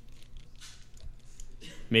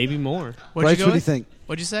 Maybe more. What'd Bryce, you go what do you with? think?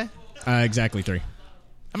 What'd you say? Exactly 3.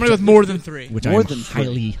 I'm gonna go with more than 3. Which More I'm than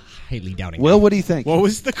 3. highly doubting. Will, what do you think? What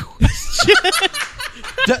was the question?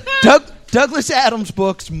 Douglas Adams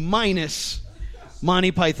books minus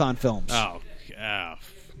Monty Python films. Oh,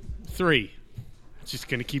 3. 3. It's just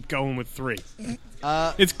going to keep going with 3.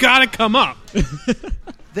 It's got to come up.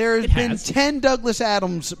 There have been 10 Douglas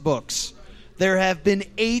Adams books. There have been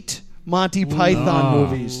 8 Monty Python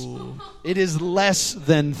movies. It is less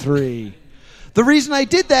than 3. The reason I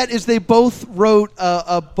did that is they both wrote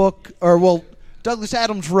a book, Douglas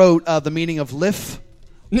Adams wrote The Meaning of Liff,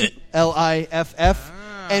 Liff,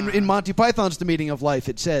 and in Monty Python's The Meaning of Life,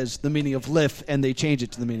 it says The Meaning of Liff, and they change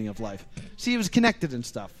it to The Meaning of Life. See, it was connected and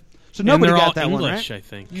stuff. So nobody they're got all that English, one, right? I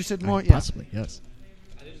think. You said more? Yeah. Possibly, yes.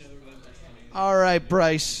 All right,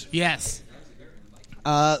 Bryce. Yes.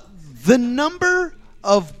 The number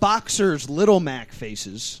of boxers Little Mac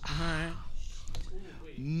faces.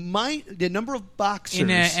 The number of boxers In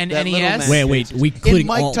an that Little NES? Mac Wait, faces we in including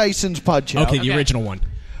Mike all... Tyson's Punch Out. Okay, the Okay. original one.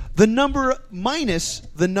 The number minus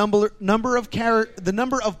the number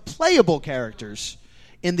of playable characters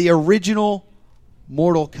in the original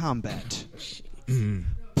Mortal Kombat,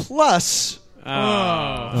 plus the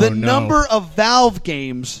Oh, no. number of Valve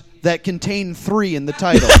games that contain 3 in the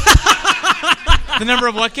title. The number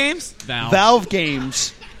of what games? Valve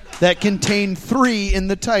games that contain 3 in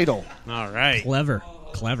the title. All right. Clever.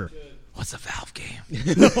 What's a Valve game?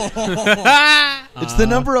 It's the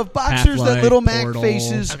number of boxers that Half-Life, Little Mac Portal.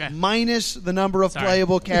 faces Okay. minus the number of Sorry.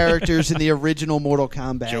 playable characters in the original Mortal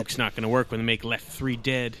Kombat. Joke's not going to work when they make Left 3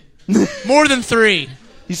 Dead. More than 3.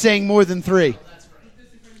 He's saying more than 3.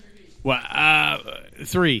 Well,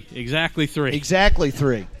 3. Exactly 3. Exactly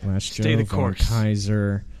 3. Last Stay the Joe, course. Von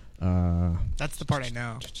Kaiser. That's the part I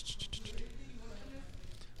know.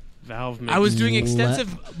 Valve. I was doing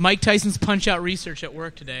extensive Mike Tyson's Punch-Out research at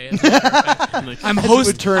work today. As a matter of fact. I'm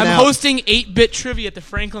would turn out. hosting 8-Bit Trivia at the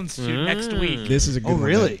Franklin Institute next week. This is a good Oh, one.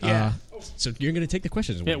 really? Yeah. So you're going to take the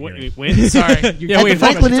questions. Yeah, when wait. Sorry. Yeah, wait.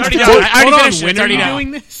 Franklin It's already Institute? done. I already Hold on. finished it. When It's are already you done.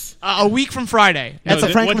 doing this? A week from Friday. At the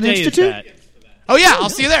No, Franklin what day Institute? Is that? Oh yeah, I'll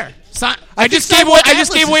see you there. I just think gave Sam away. I Atlas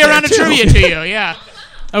just gave is away a there, round of too. trivia to you. Yeah.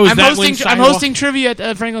 Oh, is I'm that hosting. when I'm Sidewalk- hosting trivia at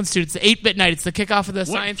the Franklin Institute. It's the 8-Bit night. It's the kickoff of the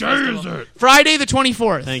Science day Festival. is it? Friday the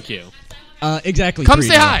 24th. Thank you. Exactly. Come 3,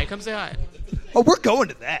 say yeah. hi. Come say hi. Oh, we're going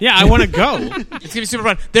to that. Yeah, I want to go. It's gonna be super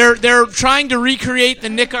fun. They're trying to recreate the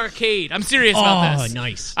Nick Arcade. I'm serious about Oh, this.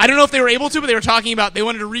 nice. I don't know if they were able to, but they were talking about they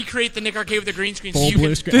wanted to recreate the Nick Arcade with the green screen. Full so you blue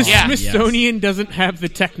could, screen. The Yeah. Smithsonian doesn't have the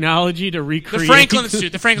technology to The recreate. Franklin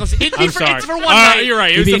Institute. The Franklin Institute. I'm sorry. It's for one night. You're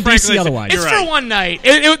right. It You'd was be the in Franklin DC Institute. otherwise. It's You're for right. one night.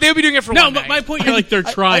 They'll be doing it for No, one but night. my point, you're like they're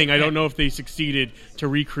trying. I don't know if they succeeded to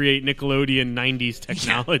recreate Nickelodeon 90s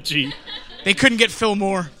technology. They couldn't get Phil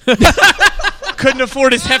Moore. Couldn't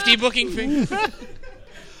afford his hefty booking fee.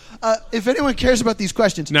 If anyone cares about these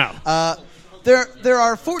questions, No. there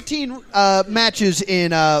are 14 matches in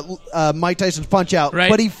Mike Tyson's Punch Out, Right.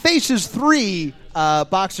 but he faces 3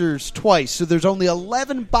 boxers twice, so there's only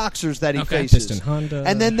 11 boxers that he Okay. faces. Piston Honda.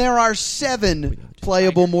 And then there are 7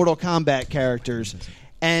 playable Mortal Kombat characters.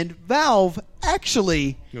 And Valve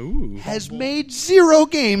actually Ooh. has made 0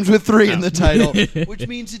 games with 3 in the title, which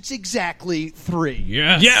means it's exactly 3.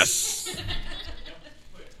 Yes.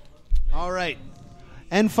 All right.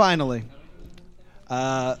 And finally,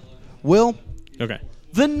 Will, Okay.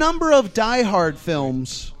 the number of Die Hard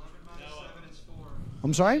films.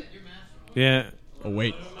 I'm sorry? Yeah. Oh,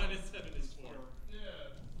 wait.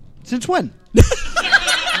 Since when?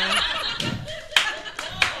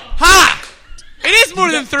 Ha! It is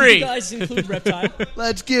more than 3. guys include Reptile?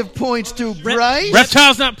 Let's give points to Bryce.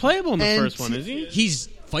 Reptile's not playable in the And first one, is he? He's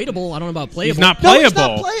fightable. I don't know about playable. He's not No, playable. he's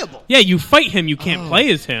not playable. Yeah, you fight him. You can't play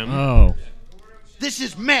as him. Oh. This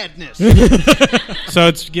is madness. So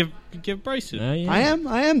it's give Bryce it. Yeah. I am.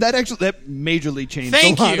 That majorly changed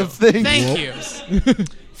Thank a lot you. of things. Thank you.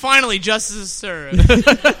 Finally, justice is served.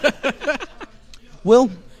 Will,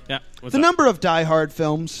 Yeah. What's the up? number of Die Hard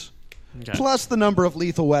films Okay. plus the number of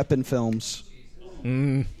Lethal Weapon films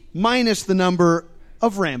minus the number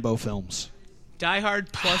of Rambo films. Die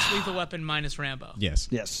Hard plus Lethal Weapon minus Rambo. Yes.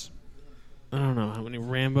 Yes. I don't know how many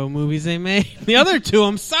Rambo movies they made. The other 2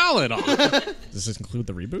 I'm solid on. Does this include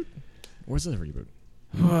the reboot? Or is it a reboot?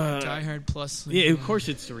 Die Hard plus. Yeah, of course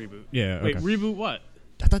it's the reboot. Yeah, Wait, okay. reboot what?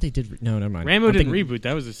 I thought they did. No, never mind. Rambo I'm didn't thinking- reboot.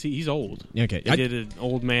 That was he's old. Okay. They did an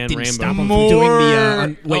old man didn't Rambo. stop him from More. doing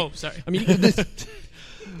the. Wait. Oh, sorry. I mean,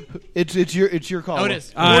 It's your call. Oh, it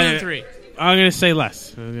is more than 3. I'm gonna say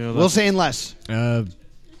less. We'll say in less.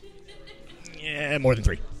 yeah, more than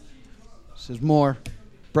 3. This is more.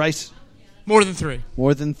 Bryce, More than 3.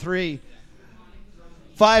 more than 3.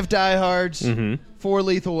 5 Die Hards, Mm-hmm. 4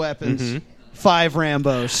 Lethal Weapons, 5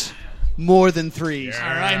 Rambos. More than 3. All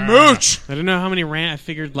right, Mooch. I don't know how many I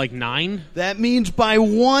figured like 9. That means by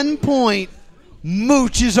 1 point,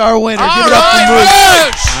 Mooch is our winner. All Give it up for Mooch.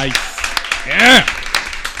 right, Mooch. Nice. Yeah.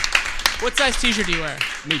 What size T-shirt do you wear?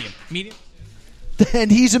 Medium. Medium.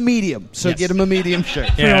 And he's a medium, so Yes. get him a medium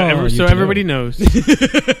shirt. Yeah, Oh, you so can everybody know. knows.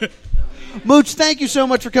 Mooch, thank you so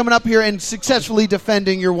much for coming up here and successfully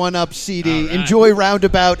defending your one-up CD. All right. Enjoy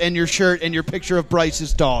Roundabout and your shirt and your picture of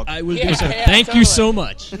Bryce's dog. I was Yeah, going to say, yeah, thank totally. you so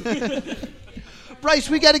much. Bryce,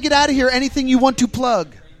 we got to get out of here. Anything you want to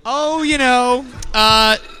plug? Oh,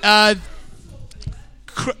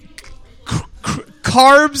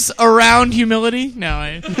 carbs around humility?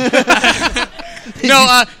 No,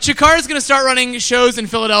 Chikara's going to start running shows in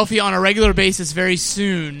Philadelphia on a regular basis very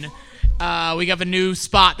soon. We have a new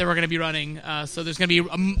spot that we're going to be running, so there's going to be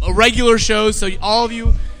a regular show. So all of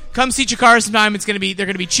you come see Chikara sometime. They're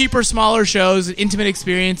going to be cheaper, smaller shows, intimate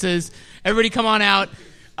experiences. Everybody, come on out.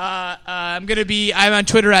 I'm on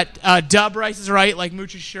Twitter at Dub Bryce is right, like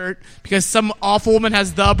Mooch's shirt, because some awful woman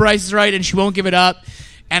has the Bryce is right and she won't give it up.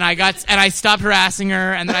 And I stopped harassing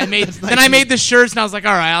her, and then I made the shirts, and I was like,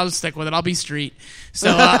 all right, I'll just stick with it. I'll be street.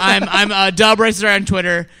 So I'm Dub Bryce is right on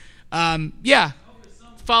Twitter. Yeah,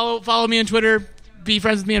 follow me on Twitter. Be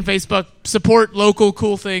friends with me on Facebook. Support local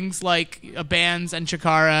cool things like bands and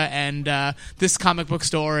Chikara and this comic book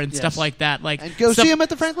store and stuff like that. Like And go stuff, see him at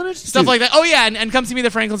the Franklin Institute. stuff like that. Oh yeah, and come see me at the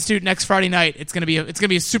Franklin Institute next Friday night. It's gonna be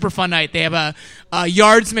a super fun night. They have a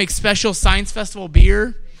Yards make special Science Festival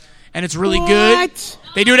beer, and it's really good.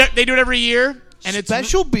 They do it every year. And it's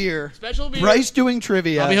Special beer. Special beer. Bryce doing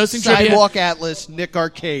trivia. I'll be hosting trivia. Sidewalk Atlas, Nick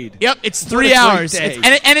Arcade. Yep, it's What 3 a great hours. day.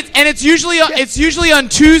 It's usually on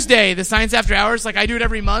Tuesday, the Science After Hours. Like I do it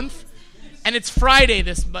every month, and it's Friday.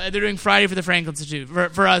 They're doing Friday for the Franklin Institute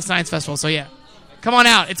for a Science Festival. So yeah, come on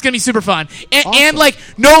out. It's gonna be super fun. And like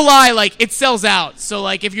no lie, like it sells out. So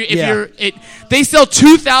like if they sell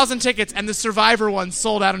 2,000 tickets, and the Survivor one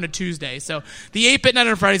sold out on a Tuesday. So the 8-Bit Night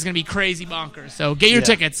on Friday is gonna be crazy bonkers. So get your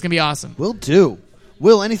tickets. It's gonna be awesome. Will do.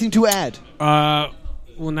 Will, anything to add? Well,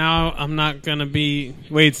 now I'm not gonna be.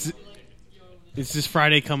 Wait, is this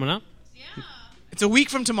Friday coming up? It's a week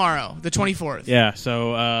from tomorrow, the 24th. Yeah.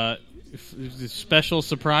 So, the special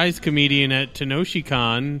surprise comedian at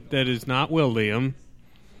TenoshiCon that is not Will Liam.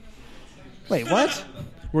 Wait, what?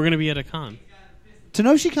 We're gonna be at a con.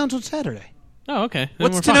 TenoshiCon's on Saturday. Oh, okay.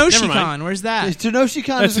 Then What's we're fine. Never mind. TenoshiCon? Where's that?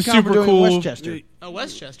 TenoshiCon That's is a a con we're super doing in cool. Westchester. Oh,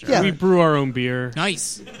 Westchester. Yeah. We brew our own beer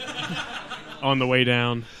Nice. on the way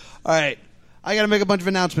down. All right. I got to make a bunch of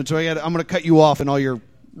announcements, so I'm going to cut you off in all your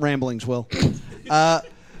ramblings, Will.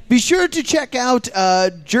 Be sure to check out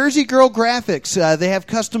Jersey Girl Graphics. They have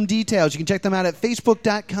custom details. You can check them out at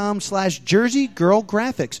facebook.com/Jersey Girl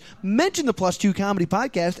Graphics. Mention the Plus 2 Comedy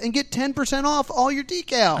Podcast and get 10% off all your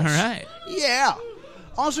decals. All right. Yeah.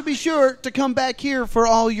 Also, be sure to come back here for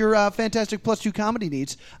all your fantastic Plus 2 comedy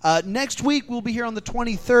needs. Next week, we'll be here on the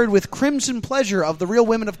 23rd with Crimson Pleasure of the Real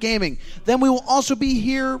Women of Gaming. Then we will also be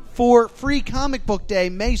here for Free Comic Book Day.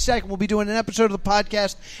 May 2nd, we'll be doing an episode of the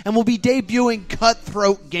podcast, and we'll be debuting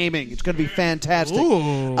Cutthroat Gaming. It's going to be fantastic.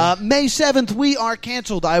 May 7th, we are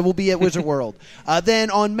canceled. I will be at Wizard World.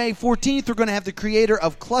 Then on May 14th, we're going to have the creator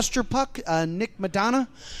of Clusterpuck, Nick Madonna.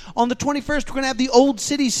 On the 21st, we're going to have the Old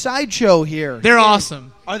City Sideshow here. They're awesome.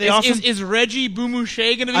 Are they awesome? Is Reggie Boumouche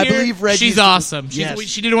going to be I here? believe Reggie's- She's awesome. Yes.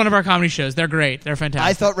 She did one of our comedy shows. They're great. They're fantastic.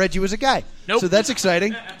 I thought Reggie was a guy. Nope. So that's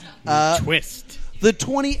exciting. Twist. The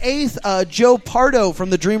 28th, Joe Pardo from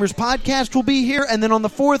the Dreamers Podcast will be here. And then on the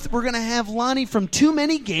 4th, we're going to have Lonnie from Too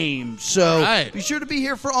Many Games. So All right. be sure to be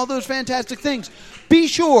here for all those fantastic things. Be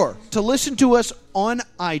sure to listen to us on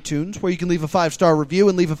iTunes, where you can leave a 5-star review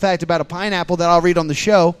and leave a fact about a pineapple that I'll read on the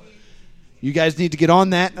show. You guys need to get on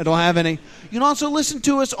that. I don't have any. You can also listen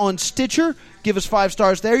to us on Stitcher. Give us 5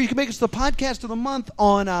 stars there. You can make us the podcast of the month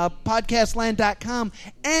on podcastland.com.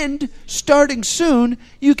 And starting soon,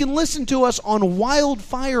 you can listen to us on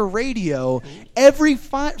Wildfire Radio every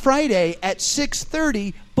Friday at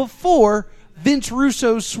 6:30 before Vince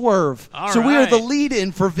Russo's Swerve. All so we are the right.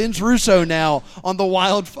 lead-in for Vince Russo now on the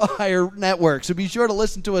Wildfire Network. So be sure to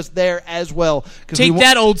listen to us there as well. 'Cause Take we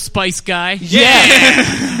that, Old Spice guy.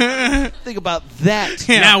 Yeah. Think about that.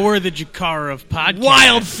 Now we're the Jakar of podcasts.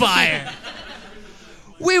 Wildfire.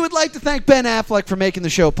 We would like to thank Ben Affleck for making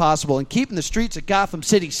the show possible and keeping the streets of Gotham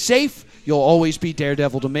City safe. You'll always be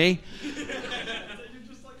Daredevil to me.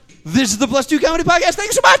 This is the Plus 2 Comedy Podcast.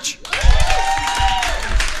 Thank you so much.